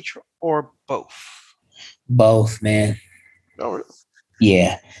page, or both? Both, man. Oh, really?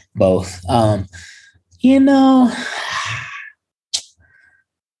 Yeah, both. I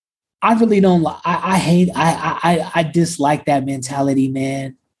really don't. I dislike that mentality,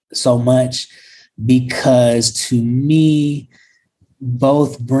 man, so much because to me,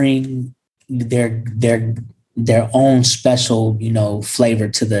 both bring their own special, flavor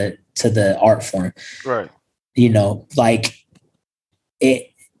to the art form. Right. Like it.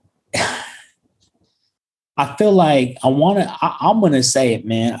 I feel like I'm going to say it,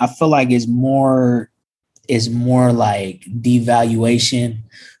 man. I feel like it's more like devaluation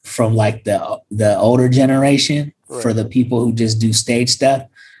from like the older generation for the people who just do stage stuff,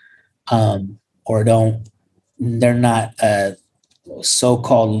 or they're not a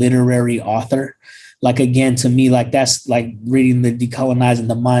so-called literary author. Like, again, to me, like that's like reading the Decolonizing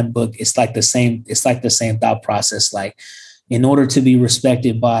the Mind book. It's like the same thought process. Like, in order to be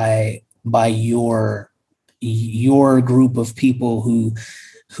respected by your group of people who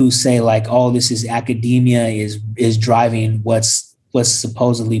say like, oh, this is academia is driving what's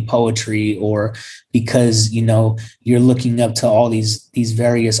supposedly poetry, or because you're looking up to all these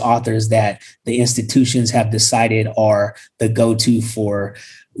various authors that the institutions have decided are the go-to for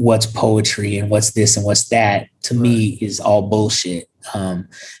what's poetry and what's this and what's that, to me is all bullshit. And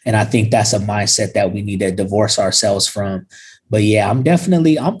I think that's a mindset that we need to divorce ourselves from. But yeah, I'm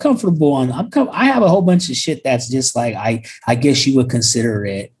comfortable I have a whole bunch of shit that's just like, I guess you would consider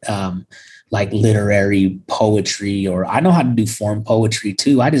it like literary poetry, or I know how to do form poetry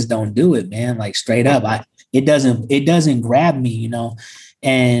too. I just don't do it, man. Like straight up. It doesn't grab me,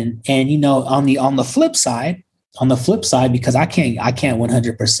 and on the flip side, because I can't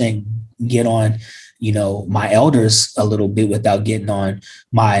 100% get on, my elders a little bit without getting on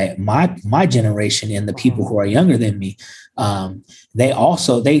my generation and the people who are younger than me.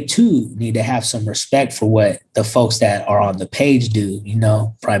 They too need to have some respect for what the folks that are on the page do,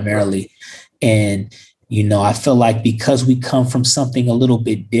 primarily. And, I feel like because we come from something a little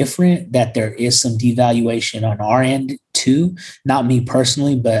bit different, that there is some devaluation on our end too. Not me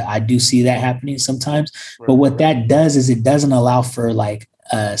personally, but I do see that happening sometimes. But what that does is it doesn't allow for like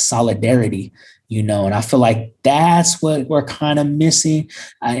solidarity, and I feel like that's what we're kind of missing.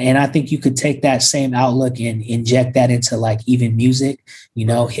 And I think you could take that same outlook and inject that into like even music,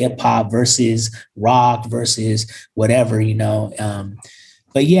 hip hop versus rock versus whatever,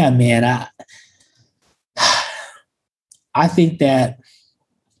 but yeah, man, I think that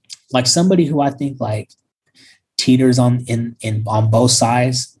like somebody who I think like teeters on both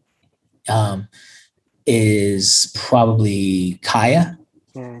sides is probably Kaya.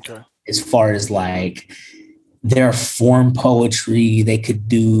 Okay. As far as like their form poetry, they could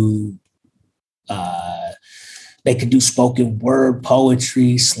do spoken word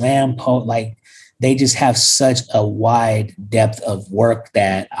poetry, slam like they just have such a wide depth of work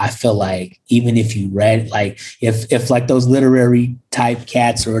that I feel like even if you read, like if like those literary type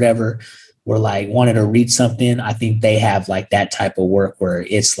cats or whatever were like wanted to read something, I think they have like that type of work where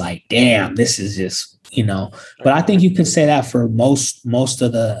it's like, damn, this is just, but I think you could say that for most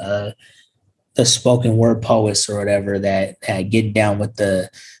of the spoken word poets or whatever that get down with the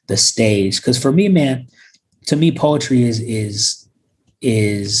stage. Cause for me, man, to me, poetry is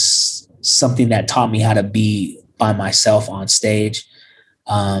something that taught me how to be by myself on stage.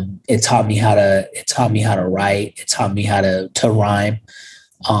 It taught me how to write. It taught me how to rhyme.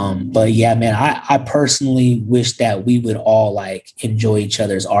 But yeah, man, I personally wish that we would all like enjoy each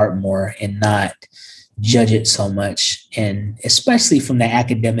other's art more and not judge it so much. And especially from the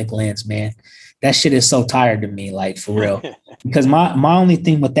academic lens, man, that shit is so tired to me, like for real. Because my only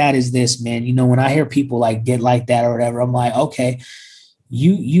thing with that is this, man, when I hear people like get like that or whatever, I'm like, okay,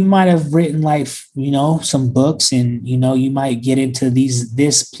 you might have written like, some books and, you might get into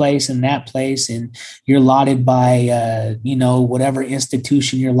this place and that place and you're lauded by, whatever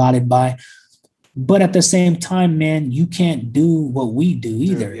institution you're lauded by. But at the same time, man, you can't do what we do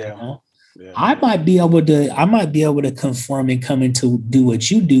either. Yeah. I might be able to conform and come into do what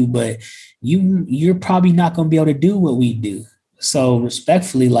you do, but you're probably not going to be able to do what we do. So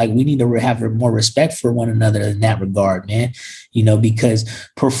respectfully, like we need to have more respect for one another in that regard, man, because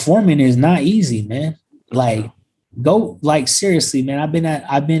performing is not easy, man. Like seriously, man,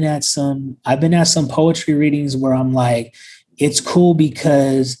 I've been at some poetry readings where I'm like, it's cool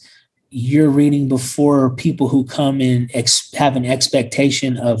because you're reading before people who come and have an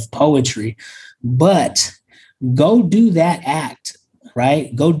expectation of poetry, but go do that act,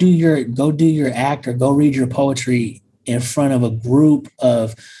 right? Go do your act or go read your poetry in front of a group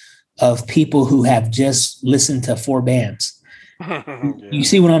of people who have just listened to 4 bands. Yeah. You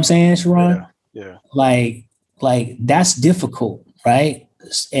see what I'm saying, Sharon? Yeah. Like that's difficult, right?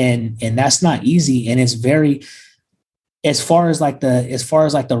 And that's not easy. And it's very, as far as like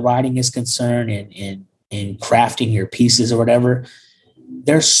the writing is concerned and crafting your pieces or whatever,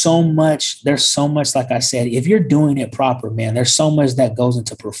 there's so much, like I said, if you're doing it proper, man, there's so much that goes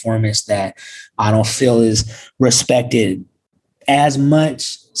into performance that I don't feel is respected as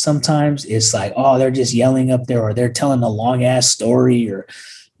much. Sometimes it's like, oh, they're just yelling up there or they're telling a long ass story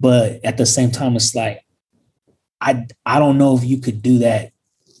but at the same time, it's like, I don't know if you could do that.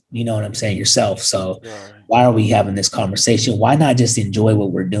 You know what I'm saying, yourself. So why are we having this conversation? Why not just enjoy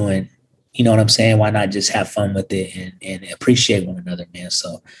what we're doing? You know what I'm saying? Why not just have fun with it and appreciate one another, man?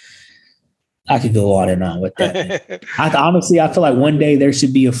 So I could go on and on with that. Honestly, I feel like one day there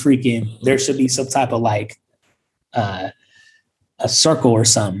should be some type of like a circle or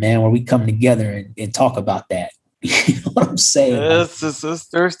something, man, where we come together and talk about that. You know what I'm saying?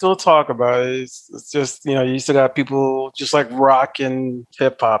 There's still talk about it. It's just, you still got people just like rock and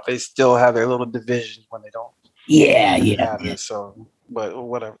hip hop. They still have their little division when they don't. Yeah. It, so, but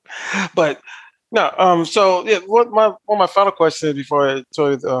whatever. But no. So yeah. What my final question is before I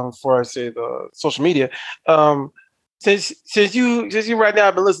say the social media. Since you right now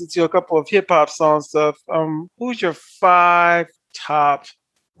have been listening to a couple of hip hop song stuff. Who's your 5 top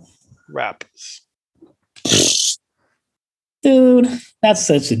rappers? Dude,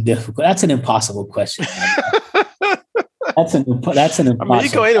 that's an impossible question. That's an impossible. I mean, you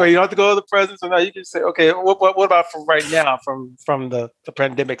go anyway. You don't have to go to the present. So now you can say, okay, what about from right now, from the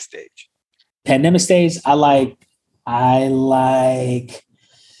pandemic stage? Pandemic stage, I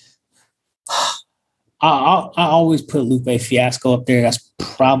always put Lupe Fiasco up there. That's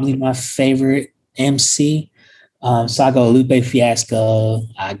probably my favorite MC. So I go Lupe Fiasco.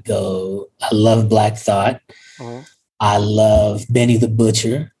 I love Black Thought. Uh-huh. I love Benny the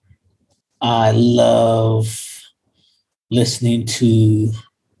Butcher. I love listening to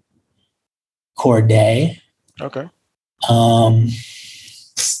Corday. Okay. Let me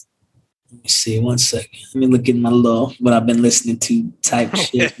see, 1 second. Let me look at my what I've been listening to type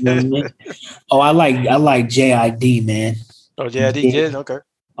shit. I like JID, man. Oh, JID, yeah, okay.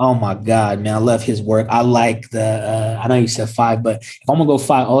 Oh my God, man. I love his work. I like I know you said 5, but if I'm gonna go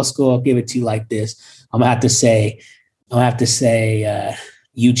 5 old school, I'll give it to you like this. I'm gonna have to say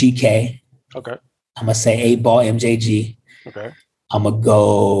UGK. Okay. I'm gonna say 8 Ball MJG. Okay. I'm gonna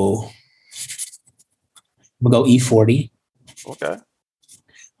go E40. Okay.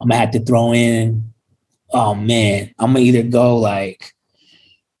 I'm gonna have to throw in. Oh man, I'm gonna either go like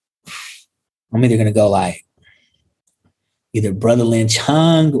I'm either gonna go like either Brother Lynch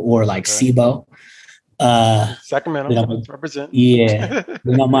Hung or like Sibo. Sacramento, represent. Yeah.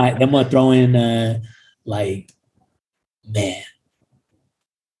 Then I'm gonna throw in like, man.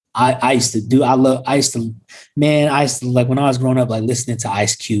 I used to like when I was growing up, like listening to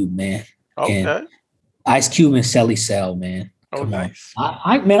Ice Cube, man. Okay. And Ice Cube and Shelly Cell, man. Come nice.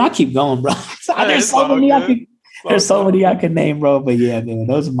 on. I keep going, bro. There's so many I can name, bro. But yeah, man,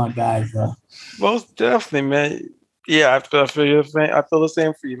 those are my guys, bro. Most definitely, man. Yeah, I feel the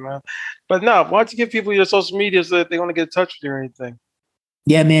same for you, man. But no, why don't you give people your social media so that they want to get in touch with you or anything?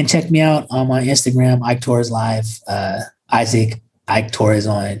 Yeah, man, check me out on my Instagram, Ike Torres Live, Isaac Ike Torres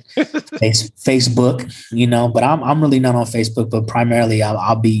on Facebook, you know, but I'm really not on Facebook, but primarily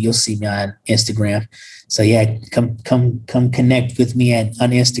you'll see me on Instagram. So yeah, come connect with me on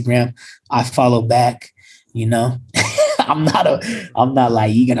Instagram. I follow back, you know. I'm not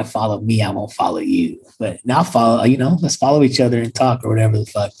like, you're gonna follow me, I won't follow you. But now follow, you know, let's follow each other and talk or whatever the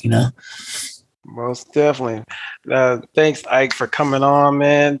fuck, you know. Most definitely. Thanks, Ike, for coming on,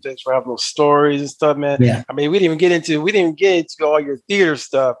 man. Thanks for having those stories and stuff, man. Yeah. I mean, we didn't even get into all your theater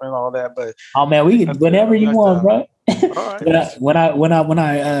stuff and all that, but oh man, we can whenever you want, bro. All right. when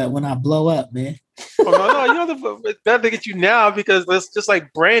I blow up, man. no, you know it's better to get you now because it's just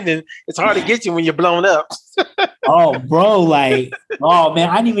like Brandon. It's hard to get you when you're blown up. Oh, bro, like, oh man,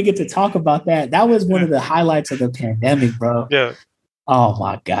 I didn't even get to talk about that. That was one of the highlights of the pandemic, bro. Yeah. Oh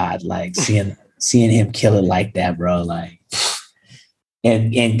my God, like seeing him kill it like that, bro. Like,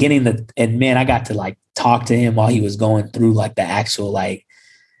 and man, I got to like talk to him while he was going through like the actual, like,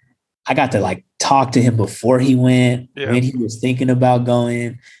 I got to like talk to him before he went, when he was thinking about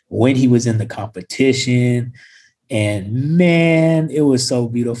going, when he was in the competition. And man, it was so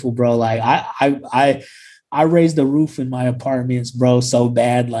beautiful, bro. Like I raised the roof in my apartments, bro, so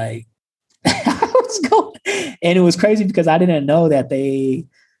bad. Like and it was crazy because I didn't know that the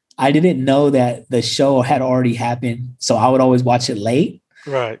show had already happened. So I would always watch it late.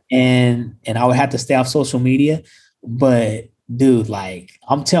 Right. And I would have to stay off social media. But dude, like,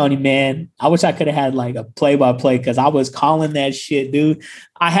 I'm telling you, man, I wish I could have had like a play-by-play because I was calling that shit, dude.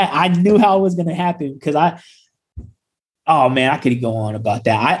 I knew how it was gonna happen because I could go on about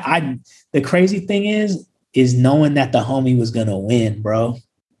that. The crazy thing is knowing that the homie was gonna win, bro.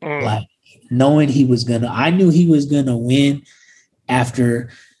 Like knowing I knew he was gonna win after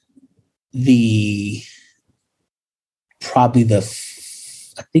I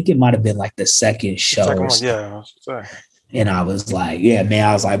think it might have been like the second show. And I was like, yeah, man.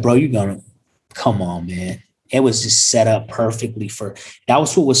 I was like, bro, you're gonna come on, man. It was just set up perfectly that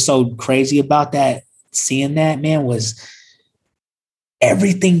was what was so crazy about that. Seeing that, man, was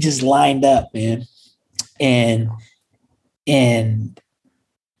everything just lined up, man. And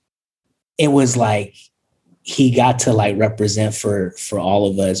it was like he got to like represent for all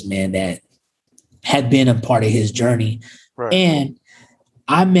of us, man, that had been a part of his journey. Right. And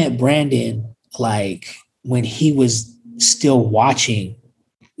I met Brandon like when he was still watching,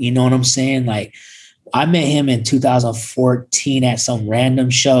 you know what I'm saying? Like I met him in 2014 at some random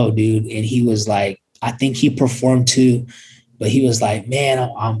show, dude. And he was like, I think he performed too, but he was like,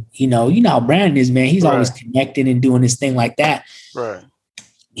 man, I'm you know how Brandon is, man. He's always connecting and doing his thing like that. Right.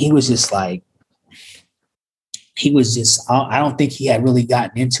 He was just like, I don't think he had really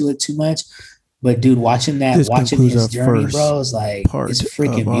gotten into it too much. But dude, watching his journey, bro, is like it's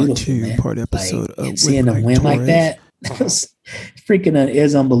freaking beautiful, man. Part episode like, seeing him win like that,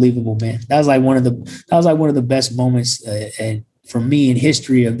 is unbelievable, man. That was like one of the best moments, and for me in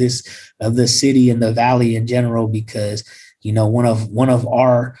history of the city and the valley in general, because you know one of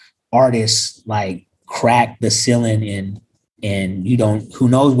our artists like cracked the ceiling and you don't who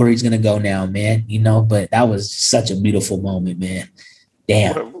knows where he's gonna go now, man. You know, but that was such a beautiful moment, man.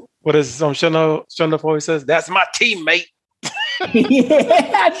 Damn. What is Shonda always says? That's my teammate.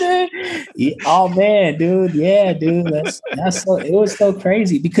 Yeah, dude. Yeah. Oh man, dude. Yeah, dude. That's so. It was so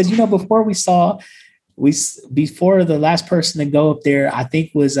crazy because before the last person to go up there, I think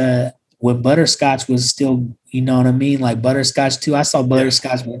was when Butterscotch was still, you know what I mean, like Butterscotch too. I saw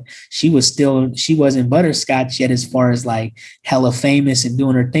Butterscotch when she wasn't Butterscotch yet as far as like hella famous and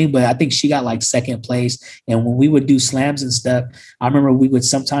doing her thing, but I think she got like second place. And when we would do slams and stuff, I remember we would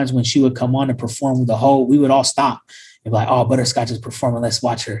sometimes when she would come on and perform we would all stop and be like, oh, Butterscotch is performing, let's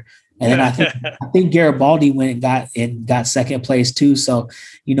watch her. And then I think Garibaldi went and got second place too. So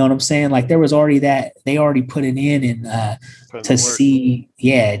you know what I'm saying? Like there was already that they already put it in and to see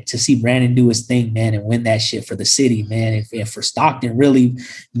Brandon do his thing, man, and win that shit for the city, man, and for Stockton really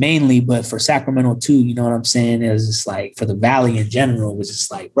mainly, but for Sacramento too. You know what I'm saying? It was just like for the Valley in general, it was just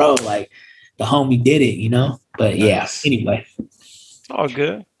like, bro, like the homie did it, you know. But yeah, anyway, it's all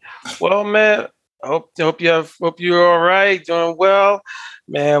good. Well, man, hope you're all right, doing well,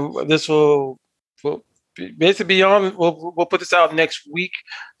 man. This will basically be on. We'll put this out next week.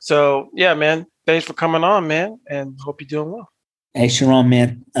 So yeah, man. Thanks for coming on, man, and hope you're doing well. Hey, Sharon,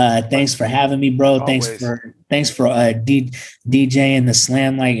 man. Thanks for having me, bro. Always. Thanks for DJing the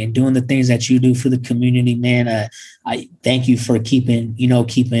Slam Night and doing the things that you do for the community, man. I thank you for keeping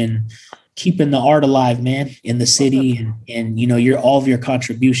the art alive, man, in the city, and all of your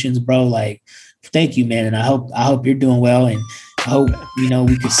contributions, bro. Like, thank you, man. And I hope you're doing well, and I hope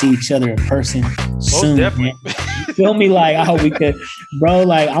we could see each other in person soon. Man. You feel me? Like, I hope we could, bro.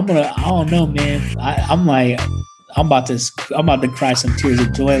 Like, I don't know, man. I'm about to cry some tears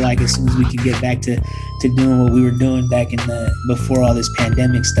of joy, like, as soon as we can get back to doing what we were doing back before all this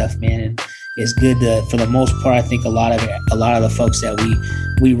pandemic stuff, man. And it's good for the most part, I think a lot of the folks that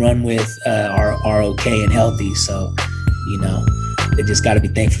we run with are okay and healthy. So, they just got to be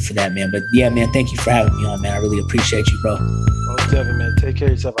thankful for that, man. But yeah, man, thank you for having me on, man. I really appreciate you, bro. Most definitely, man. Take care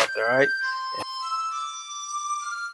of yourself out there, all right?